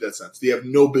bat, it's a death sentence. They have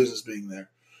no business being there.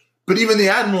 But even the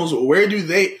admirals, where do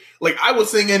they... Like, I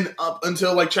was thinking up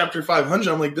until like chapter 500,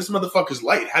 I'm like, this motherfucker's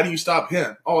light. How do you stop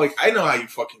him? Oh, like, I know how you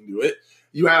fucking do it.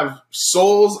 You have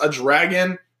souls, a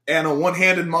dragon, and a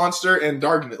one-handed monster, and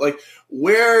darkness. Like,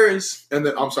 where's... And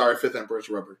then, I'm sorry, Fifth Emperor's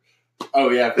rubber. Oh,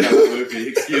 yeah, I forgot that movie.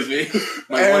 Excuse me.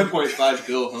 My 1.5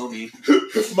 bill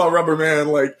homie. My rubber man,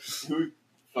 like... Who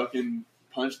fucking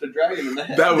punched the dragon in the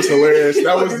head? That was hilarious.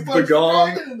 That was the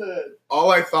gong.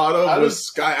 All I thought of was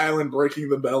Sky Island breaking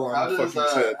the bell on the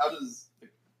fucking head.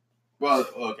 Well,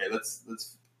 okay, let's...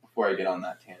 Before I get on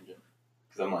that tangent.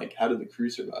 Because I'm like, how did the crew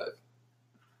survive?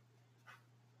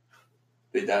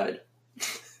 They died.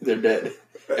 They're dead.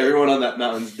 Everyone on that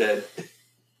mountain's dead.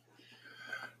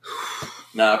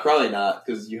 Nah, probably not,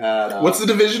 because you had... What's the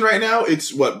division right now?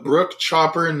 It's, what, Brook,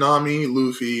 Chopper, Nami,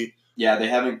 Luffy. Yeah, they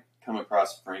haven't come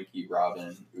across Frankie,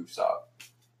 Robin, Usopp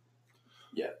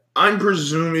yet. I'm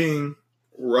presuming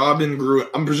Robin grew...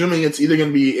 I'm presuming it's either going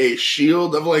to be a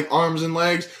shield of, like, arms and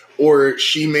legs, or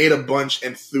she made a bunch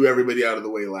and threw everybody out of the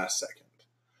way last second.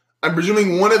 I'm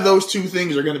presuming one of those two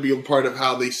things are going to be a part of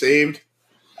how they saved.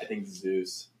 I think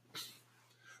Zeus.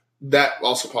 That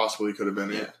also possibly could have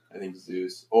been it. I think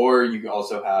Zeus. Or you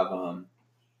also have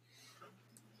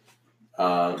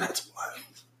That's wild.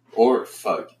 Or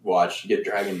watch, get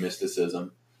dragon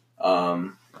mysticism.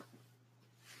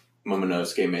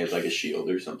 Momonosuke made like a shield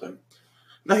or something.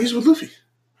 No, he's with Luffy.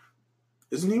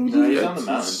 Isn't he with Luffy? No, he's on the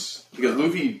mountain. Because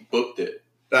Luffy booked it.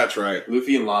 That's right.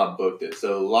 Luffy and Law booked it.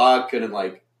 So Law couldn't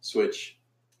like switch.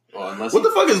 Well, unless what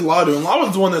the fuck is Law doing? Law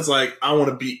was the one that's like, I want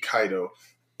to beat Kaido.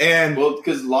 And well,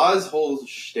 because Law's whole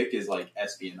shtick is like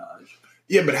espionage.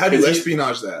 Yeah, but how do you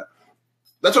espionage that?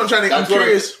 That's what I'm trying to. I'm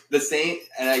curious. The same,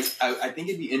 and I think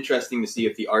it'd be interesting to see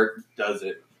if the arc does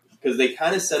it, because they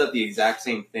kind of set up the exact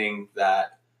same thing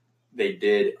that they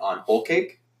did on Whole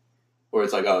Cake, where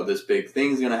it's like, oh, this big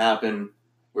thing's gonna happen.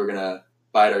 We're gonna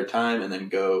bide our time and then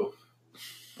go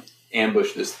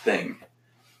ambush this thing,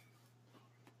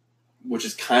 which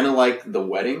is kind of like the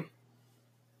wedding.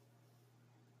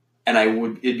 And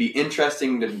it'd be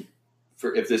interesting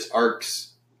if this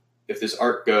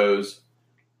arc goes,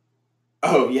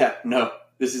 oh yeah, no,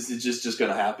 this is just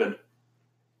gonna happen.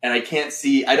 And I don't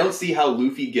see how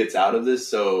Luffy gets out of this,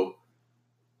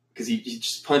 because he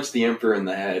just punched the Emperor in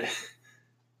the head.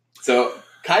 So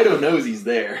Kaido knows he's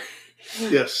there.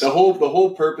 Yes. The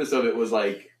whole purpose of it was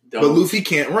like, but Luffy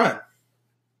can't run.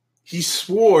 He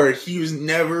swore he was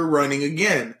never running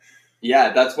again.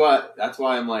 Yeah, that's why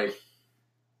I'm like,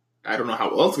 I don't know how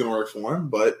well it's going to work for him,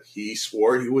 but he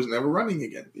swore he was never running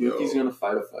again. Luffy's going to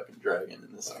fight a fucking dragon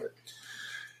in this arc.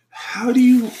 How do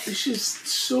you... It's just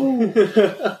so...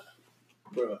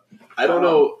 Bro, I don't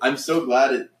know. I'm so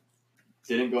glad it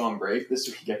didn't go on break this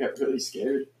week. I got really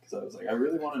scared because I was like, I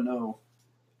really want to know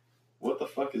what the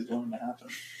fuck is going to happen.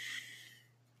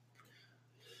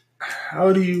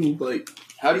 How do you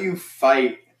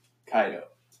fight Kaido?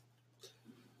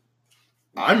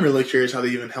 I'm really curious how they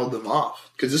even held them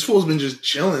off. Because this fool's been just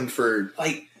chilling for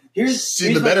here's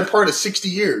the better part of 60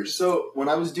 years. So when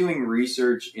I was doing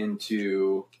research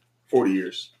into 40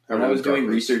 years. When I was doing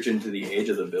research into the Age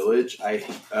of the Village,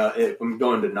 I'm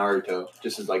going to Naruto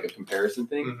just as like a comparison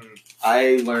thing. Mm-hmm.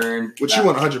 I learned you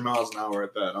went 100 miles an hour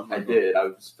at that. I did. I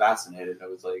was fascinated. I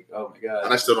was like, oh my god.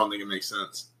 And I still don't think it makes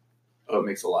sense. Oh, it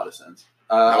makes a lot of sense.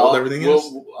 How old everything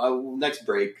is? Next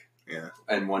break. Yeah.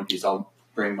 And One Piece, I'll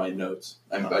bring my notes.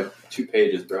 I have 2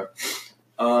 pages, bro.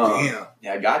 Damn.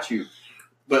 Yeah, I got you.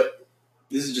 But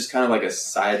this is just kind of like a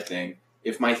side thing.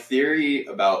 If my theory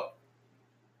about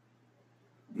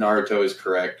Naruto is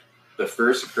correct, the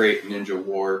first Great Ninja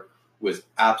War was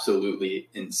absolutely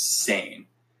insane.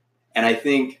 And I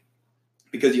think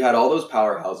because you had all those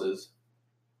powerhouses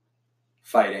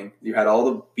fighting, you had all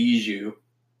the Bijou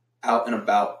out and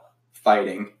about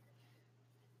fighting,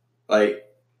 like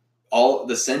all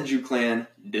the Senju clan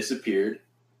disappeared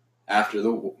after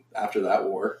that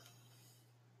war.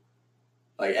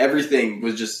 Like everything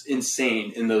was just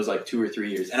insane in those like 2 or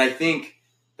 3 years. And I think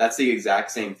that's the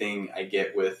exact same thing I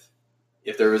get with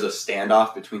if there was a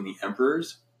standoff between the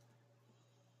emperors.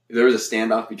 If there was a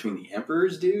standoff between the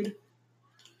emperors, dude,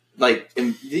 like,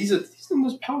 and these are the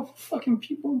most powerful fucking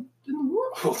people in the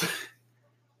world.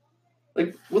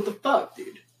 Like, what the fuck,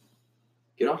 dude?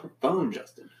 Get off your phone,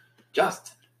 Justin.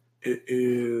 It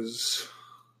is,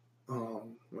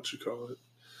 what you call it?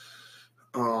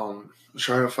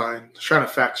 Trying to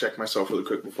fact check myself really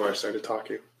quick before I started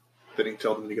talking. They didn't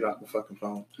tell them to get off the fucking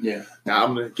phone. Yeah. Now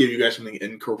I'm going to give you guys something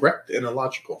incorrect and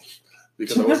illogical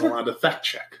because I wasn't allowed to fact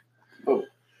check. Oh.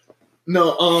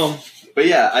 No, But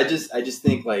yeah, I just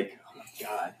think like, oh my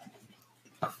god,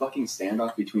 a fucking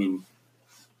standoff between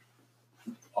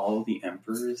all the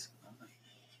emperors.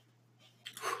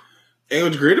 And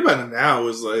what's great about it now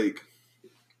is like,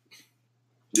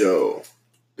 the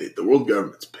world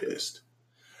government's pissed.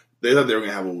 They thought they were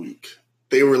going to have a week.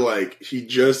 They were like, he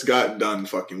just got done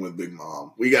fucking with Big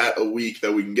Mom. We got a week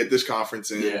that we can get this conference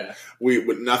in. Yeah.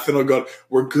 Nothing will go.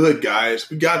 We're good, guys.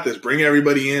 We got this. Bring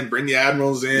everybody in. Bring the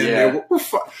admirals in. Yeah. We're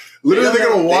fine. Literally, they're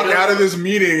going to walk out of this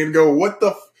meeting and go, what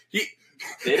the he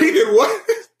did what?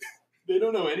 They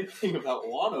don't know anything about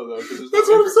Wano, though. Because That's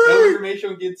what I'm saying. No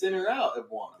information gets in or out of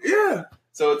Wano. Yeah.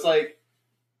 So it's like,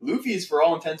 Luffy's, for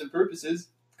all intents and purposes,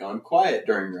 gone quiet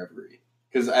during Reverie.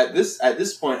 Because at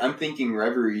this point, I'm thinking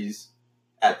Reverie's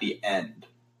at the end.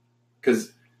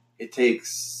 Because it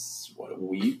takes, a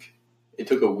week? It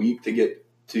took a week to get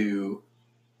to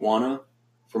Wano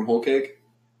from Whole Cake.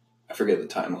 I forget the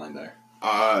timeline there.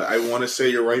 I want to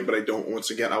say you're right, but I don't. Once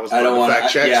again, I don't want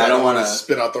fact check. Yeah, so I don't want to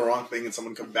spit out the wrong thing and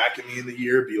someone come back at me in the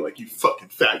year and be like, "You fucking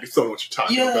fag! You don't know what you're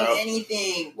talking about."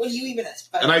 Anything? What do you even?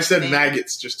 And I said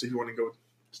maggots just if you want to go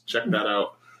check that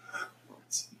out.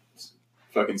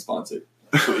 fucking sponsor,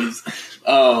 please.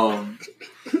 I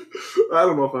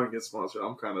don't know if I can get sponsored.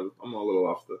 I'm a little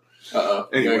off the.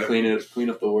 Anyway, you gotta clean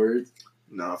up the words.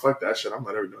 No, fuck that shit. I'm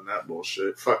not ever doing that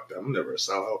bullshit. Fuck that. I'm never a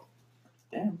sellout.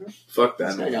 Damn, bro. Fuck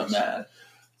that noise. I got mad.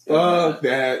 Fuck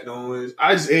that noise.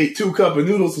 I just ate 2 cups of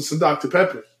noodles and some Dr.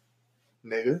 Pepper.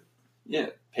 Nigga. Yeah,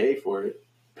 pay for it.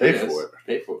 Pay for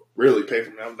it. Really pay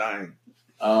for me. I'm dying.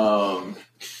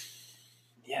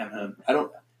 Yeah, man. I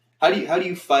don't. How do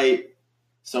you fight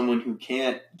someone who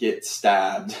can't get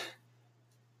stabbed?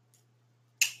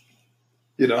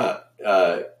 You know.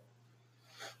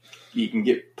 You can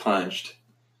get punched.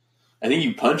 I think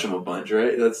you punch him a bunch,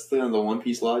 right? That's the One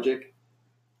Piece logic,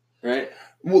 right?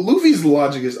 Well, Luffy's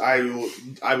logic is I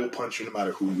will punch you no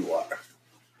matter who you are.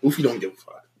 Luffy don't give a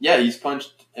fuck. Yeah, he's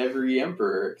punched every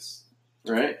emperor,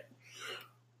 right?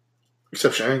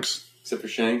 Except Shanks. Except for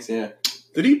Shanks, yeah.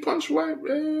 Did he punch what?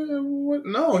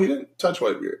 No, he didn't touch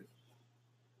Whitebeard.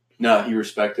 No, he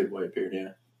respected Whitebeard, yeah.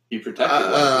 He protected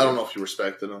Whitebeard. I don't know if he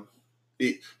respected him.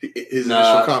 His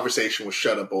initial conversation was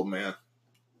 "Shut up, old man."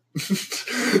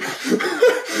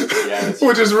 Yeah,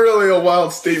 which is really a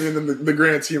wild statement in the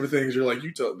grand scheme of things. You're like,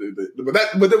 you tell dude,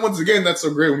 but then once again, that's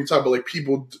so great when you talk about like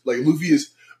people like Luffy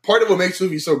is part of what makes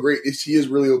Luffy so great is he is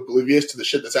really oblivious to the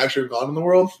shit that's actually going on in the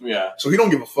world. Yeah, so he don't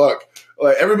give a fuck.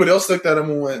 Like everybody else looked at him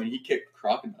and went, I mean, he kicked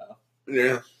Crocodile.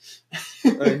 Yeah, I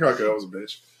mean, Crocodile was a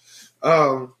bitch.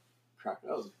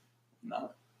 Crocodile's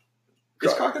not.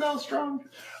 Is Crocodile strong?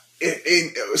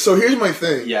 So here's my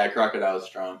thing. Yeah, Crocodile is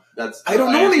strong. I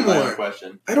don't know anymore.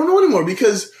 Question. I don't know anymore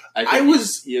because I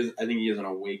think he is an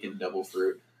awakened devil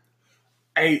fruit.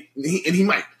 He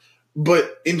might,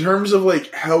 but in terms of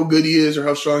like how good he is or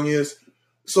how strong he is,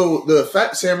 so the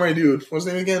fat samurai dude, what's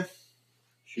his name again?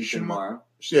 Shikamaru.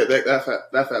 Yeah, that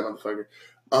fat motherfucker.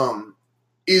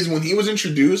 Is when he was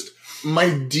introduced,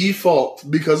 my default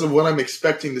because of what I'm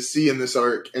expecting to see in this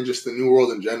arc and just the new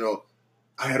world in general,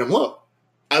 I had him low.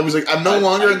 I was like, I'm no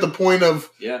longer at the point of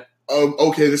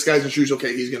okay, this guy's introduced,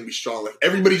 okay, he's going to be strong. Like,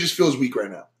 everybody just feels weak right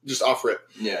now. Just off rip.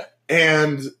 Yeah.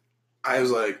 And I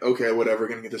was like, okay, whatever,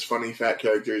 going to get this funny fat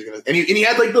character. He's gonna, and he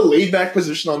had, like, the laid-back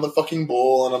position on the fucking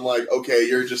bowl, and I'm like, okay,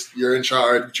 you're in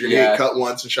charge, but you're going to get cut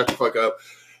once and shut the fuck up.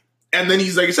 And then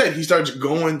he's, like I said, he starts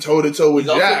going toe-to-toe with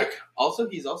Jack.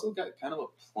 He's also got kind of a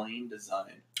plain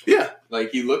design. Yeah.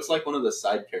 Like, he looks like one of the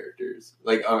side characters.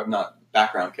 Like, not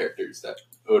background characters that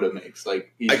Oda makes.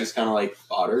 Like, he's just kind of like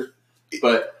fodder.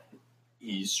 But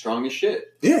he's strong as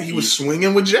shit. Yeah, he was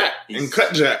swinging with Jack and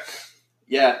cut Jack.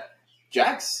 Yeah.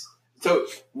 So,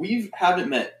 we haven't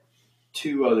met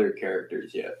 2 other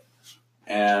characters yet.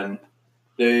 And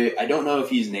I don't know if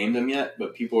he's named them yet,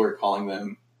 but people are calling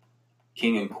them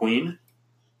King and Queen.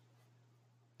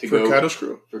 For Kaido's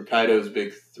crew? For Kaido's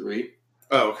big 3.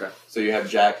 Oh, okay. So you have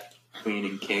Jack, Queen,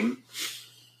 and King.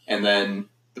 And then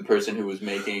the person who was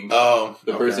making...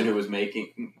 person who was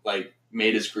making, like,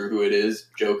 made his crew who it is,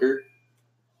 Joker.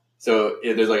 So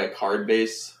there's, like, a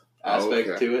card-based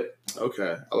aspect to it.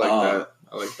 Okay. I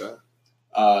like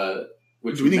that.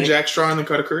 Do we think Jack's stronger than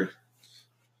Katakuri?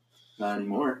 Not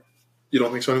anymore. You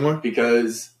don't think so anymore?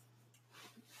 Because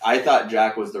I thought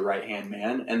Jack was the right-hand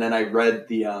man, and then I read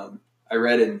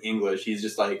in English, he's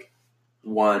just like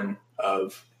one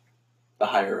of the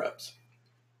higher-ups.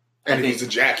 And if he's a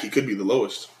Jack, he could be the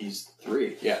lowest. He's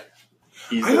 3, yeah.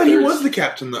 I thought he was the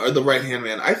captain, or the right-hand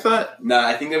man. I thought... No,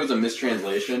 I think there was a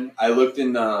mistranslation. I looked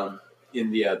in the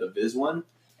Viz one,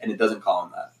 and it doesn't call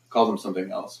him that. It calls him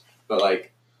something else. But,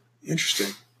 like...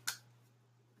 Interesting.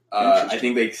 I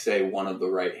think they say one of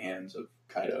the right hands of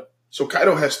Kaido. So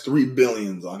Kaido has $3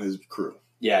 billion on his crew.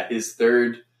 Yeah, his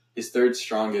third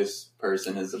strongest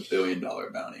person is $1 billion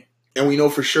bounty. And we know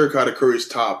for sure Katakuri's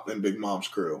top in Big Mom's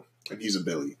crew, and he's $1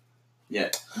 billion. Yeah,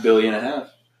 $1.5 billion,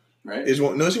 right? Is he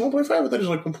 1.5? I thought he was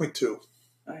like 1.2.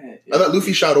 Right, yeah. I thought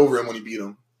Luffy shot over him when he beat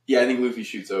him. Yeah, I think Luffy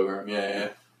shoots over him. Yeah.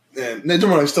 And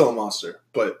he's still a monster,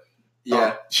 but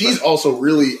he's also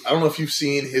really. I don't know if you've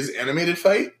seen his animated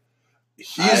fight.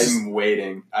 I'm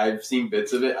waiting. I've seen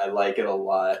bits of it. I like it a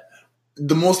lot.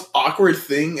 The most awkward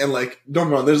thing, and like, don't get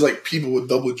me wrong, there's like people with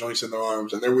double joints in their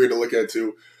arms, and they're weird to look at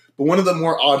too. But one of the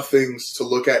more odd things to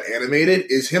look at animated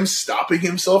is him stopping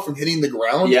himself from hitting the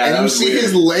ground. Yeah, and you see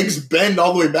his legs bend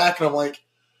all the way back, and I'm like,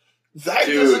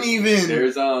 doesn't even.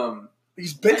 There's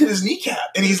he's bent at his kneecap,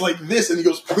 and he's like this, and he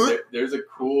goes. There's a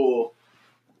cool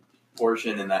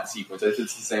portion in that sequence. It's the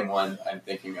same one I'm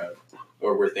thinking of,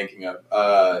 or we're thinking of,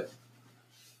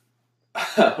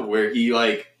 where he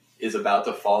like is about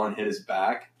to fall and hit his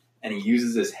back, and he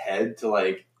uses his head to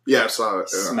like I saw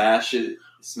it. Yeah.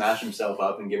 Smash himself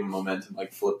up and give him momentum,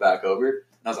 like flip back over. And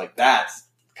I was like, that's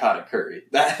Katakuri.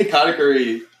 That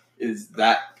Katakuri is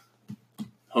that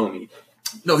homie.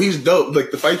 No, he's dope.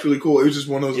 Like, the fight's really cool. It was just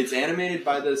one of those. It's animated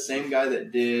by the same guy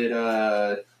that did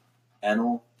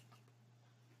Enel.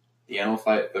 The Enel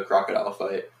fight, the crocodile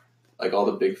fight. Like, all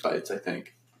the big fights, I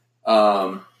think.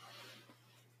 I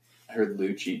heard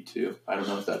Liu cheat, too. I don't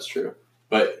know if that's true.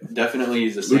 But definitely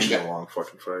he's the same guy. A long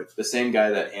fucking fight. The same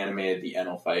guy that animated the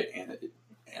Enel fight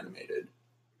animated.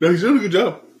 No, he's doing a good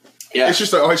job. Yeah. It's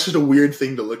just a weird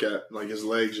thing to look at. Like, his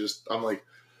legs just, I'm like,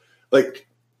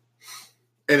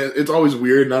 and it's always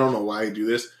weird, and I don't know why I do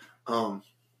this. I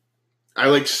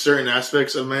like certain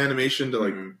aspects of my animation to,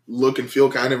 like, look and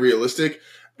feel kind of realistic.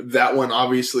 That one,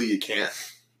 obviously, you can't.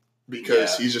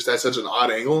 Because he's just at such an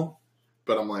odd angle.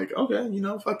 But I'm like, okay,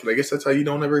 fuck it. I guess that's how you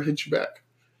don't ever hit you back.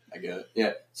 I get it.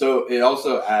 Yeah. So it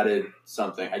also added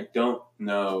something. I don't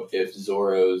know if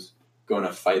Zoro's going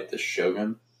to fight the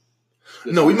Shogun.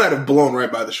 No, we might have blown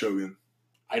right by the Shogun.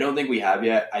 I don't think we have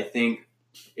yet. I think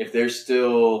if there's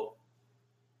still...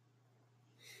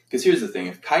 Because here's the thing.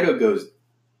 If Kaido goes...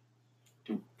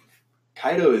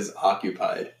 Kaido is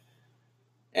occupied.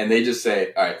 And they just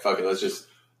say, all right, fuck it. Let's just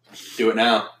do it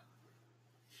now.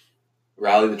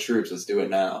 Rally the troops. Let's do it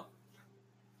now.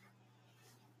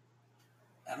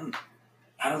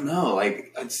 I don't know.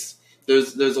 Like,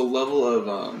 there's a level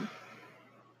of...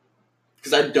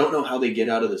 Because I don't know how they get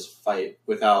out of this fight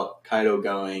without Kaido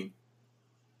going...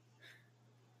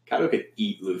 Kaido could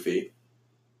eat Luffy.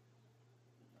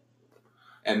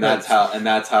 And that's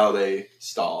how they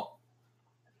stall.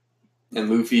 And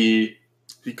Luffy...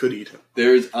 He could eat him.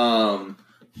 There's... So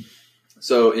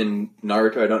in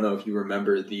Naruto, I don't know if you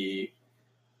remember the...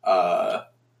 I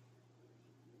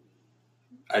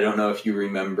don't know if you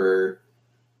remember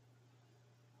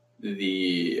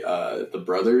the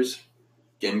brothers,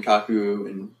 Genkaku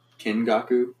and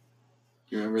Kingaku.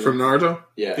 You remember from Naruto?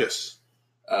 Yeah. Yes.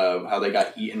 How they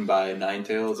got eaten by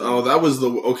Ninetales. Oh, that was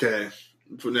okay.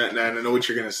 I know what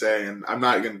you're gonna say, and I'm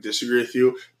not gonna disagree with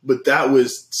you, but that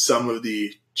was some of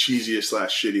the cheesiest /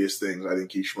 shittiest things I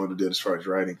think Kishimoto did as far as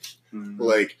writing. Mm-hmm.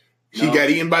 Like, he got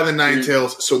eaten by the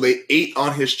Ninetales, so they ate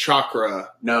on his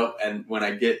chakra. No, and when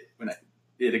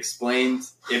it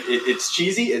explains, it's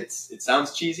cheesy. It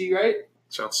sounds cheesy, right?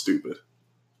 Sounds stupid.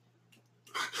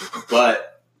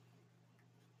 But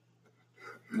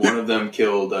one of them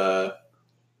killed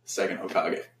second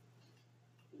Hokage.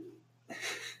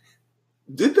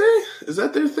 Did they? Is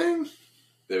that their thing?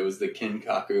 There was the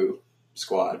Kinkaku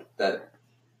squad that.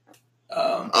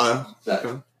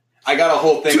 Okay. I got a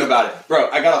whole thing about it,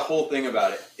 bro. I got a whole thing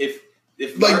about it. If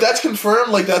like that's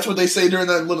confirmed, like that's what they say during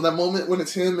that moment when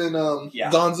it's him and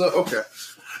Danzo. Okay,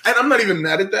 and I'm not even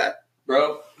mad at that,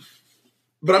 bro.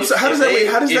 But how does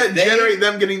that generate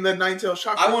them getting the Ninetales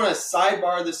chakra? I want to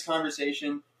sidebar this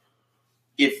conversation.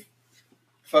 If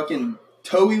fucking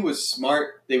Toei was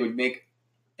smart, they would make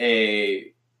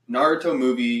a Naruto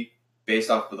movie based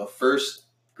off of the first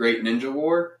Great Ninja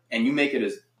War, and you make it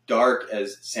as dark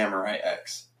as Samurai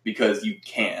X. Because you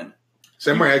can.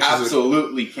 Samurai X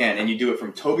absolutely can. And you do it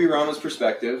from Tobirama's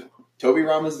perspective.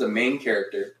 Tobirama's the main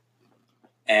character.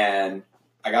 And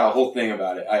I got a whole thing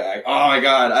about it. Oh my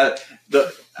god.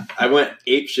 I went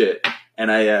apeshit. And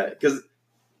because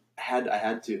I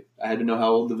had to know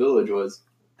how old the village was.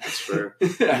 That's fair.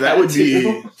 That would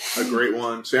be a great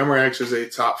one. Samurai X is a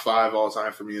top 5 all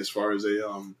time for me as far as a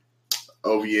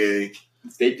OVA.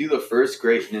 If they do the first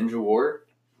Great Ninja War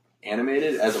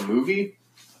animated as a movie,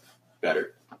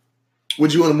 better.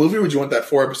 Would you want a movie or would you want that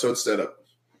 4-episode setup?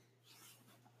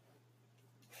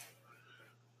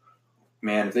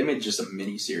 Man, if they made just a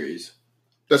mini series.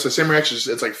 That's what Samurai X is.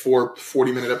 It's like 4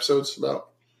 40-minute episodes about.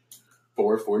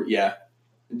 40, yeah.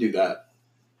 Do that.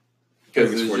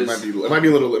 Because it might be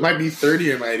a little. It might be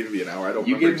 30. Or it might even be an hour. I don't.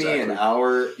 You give me an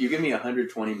hour. You give me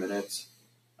 120 minutes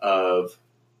of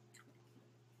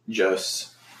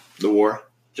just the war,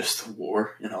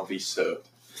 and I'll be stoked.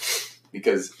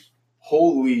 Because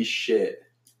holy shit,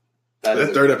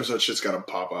 that third episode shit's gotta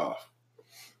pop off.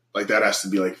 Like that has to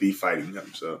be like the fighting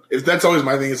episode. If that's always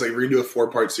my thing, it's like we're gonna do a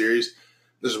 4-part series.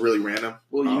 This is really random.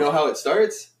 Well, you know how it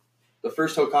starts. The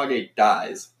first Hokage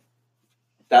dies.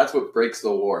 That's what breaks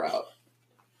the war out.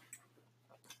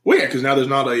 Well, yeah, because now there's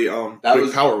not a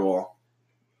big power wall.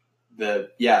 The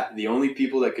only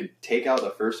people that could take out the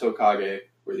first Hokage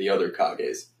were the other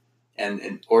Kages. And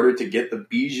in order to get the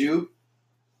Bijou,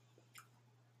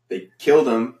 they killed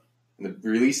him,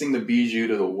 releasing the Bijou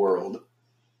to the world.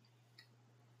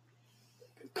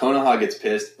 Konoha gets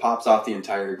pissed, pops off the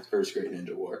entire first Great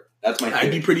Ninja War. That's my theory.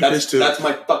 I'd be pretty pissed too. That's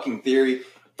my fucking theory.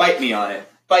 Fight me on it.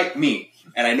 Fight me.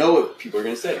 And I know what people are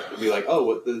going to say. They'll be like, oh,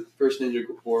 what the first Ninja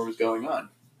War was going on.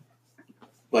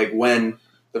 Like when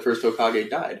the first Hokage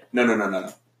died. No.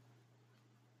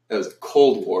 That was a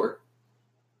Cold War.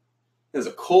 It was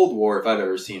a Cold War if I've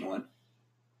ever seen one.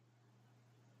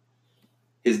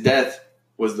 His death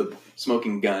was the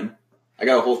smoking gun. I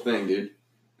got a whole thing, dude.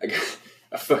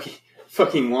 I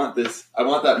fucking want this. I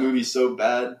want that movie so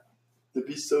bad. It'd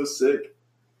be so sick.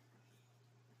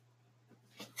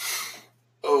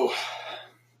 Oh,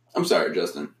 I'm sorry,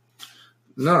 Justin.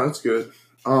 No, that's good.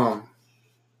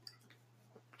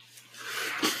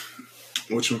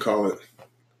 Whatchamacallit?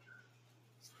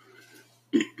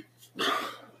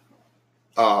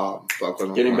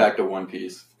 Getting back to One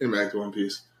Piece. Getting back to One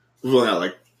Piece. We've only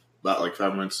got about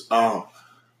 5 minutes.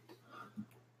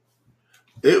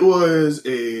 It was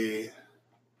I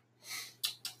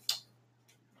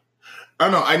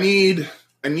don't know. I need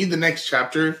the next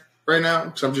chapter right now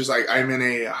because I'm just I'm in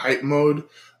a hype mode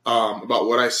about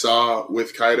what I saw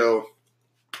with Kaido.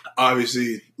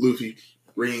 Obviously, Luffy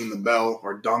ringing the bell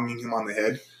or donging him on the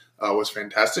head was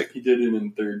fantastic. He did it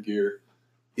in third gear.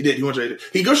 He did. He went straight.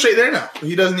 He goes straight there now.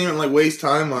 He doesn't even waste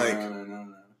time.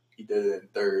 No. He did it in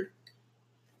third.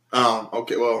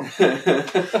 Okay. Well,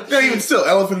 not even still.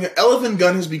 Elephant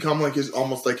Gun has become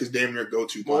almost his damn near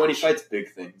go-to punch. Well, when he fights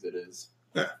big things, it is.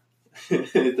 Yeah.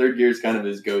 Third gear is kind of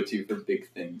his go-to for big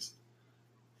things.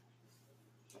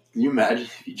 Can you imagine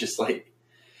if he just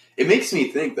it makes me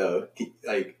think though,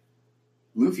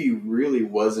 Luffy really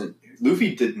wasn't.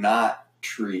 Luffy did not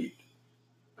treat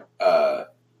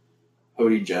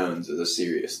Hody Jones as a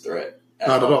serious threat.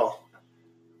 Not at all.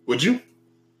 Would you?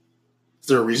 Is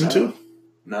there a reason to?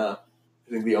 No. I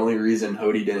think the only reason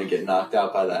Hody didn't get knocked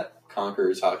out by that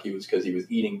Conqueror's Haki was because he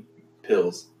was eating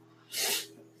pills.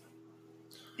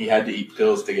 He had to eat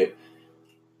pills to get...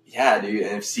 Yeah, dude.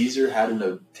 And if Caesar hadn't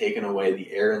have taken away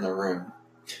the air in the room,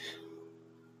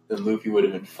 then Luffy would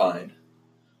have been fine.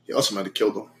 He also might have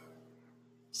killed him.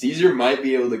 Caesar might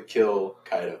be able to kill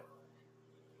Kaido.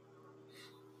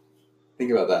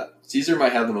 Think about that. Caesar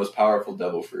might have the most powerful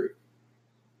devil fruit.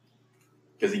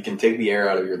 Because he can take the air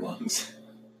out of your lungs.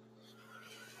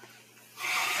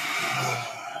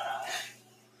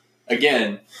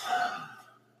 Again,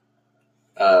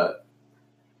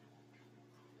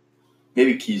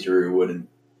 maybe Kizaru wouldn't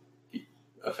be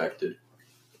affected.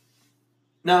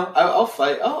 No, I'll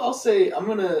fight. I'll say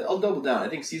I'll double down. I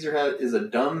think Caesar is a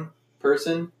dumb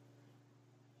person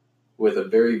with a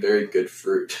very, very good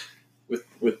fruit, with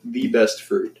the best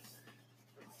fruit.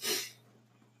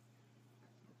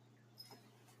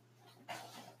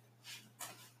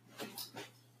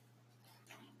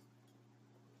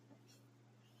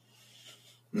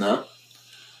 No?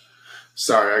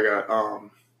 Sorry, I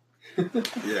got,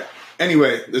 yeah.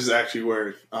 Anyway, this is actually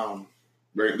where,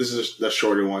 this is a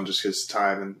shorter one just because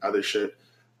time and other shit.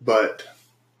 But,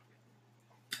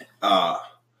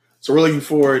 so we're looking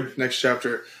forward, next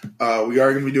chapter. We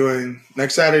are going to be doing,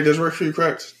 next Saturday, does work for you,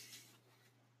 correct?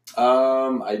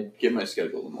 I get my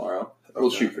schedule tomorrow. We'll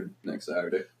shoot for next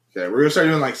Saturday. Okay, we're going to start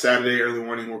doing Saturday early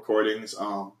morning recordings.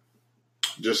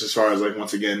 Just as far as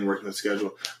once again working the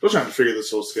schedule. Still trying to figure this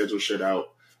whole schedule shit out.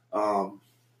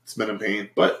 It's been a pain,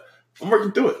 but I'm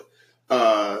working through it.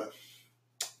 I'm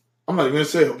not even gonna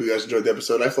say. Hope you guys enjoyed the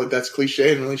episode. I feel like that's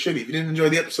cliche and really shitty. If you didn't enjoy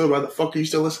the episode, why the fuck are you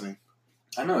still listening?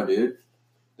 I know, dude.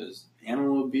 There's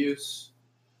animal abuse,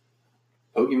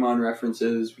 Pokemon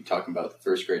references. We talking about the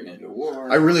first Great Ninja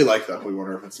War. I really like that Pokemon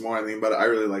reference more. I mean, but I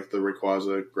really like the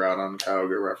Rayquaza, Groudon,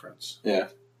 Kyogre reference. Yeah.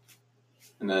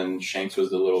 And then Shanks was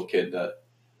the little kid that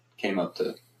came up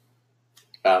to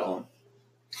battle him.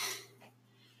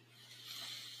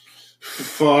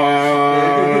 Fuck.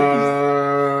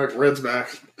 Red's back.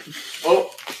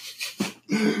 Oh.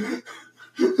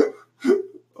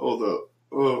 Hold up.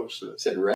 Oh, shit. Said Red.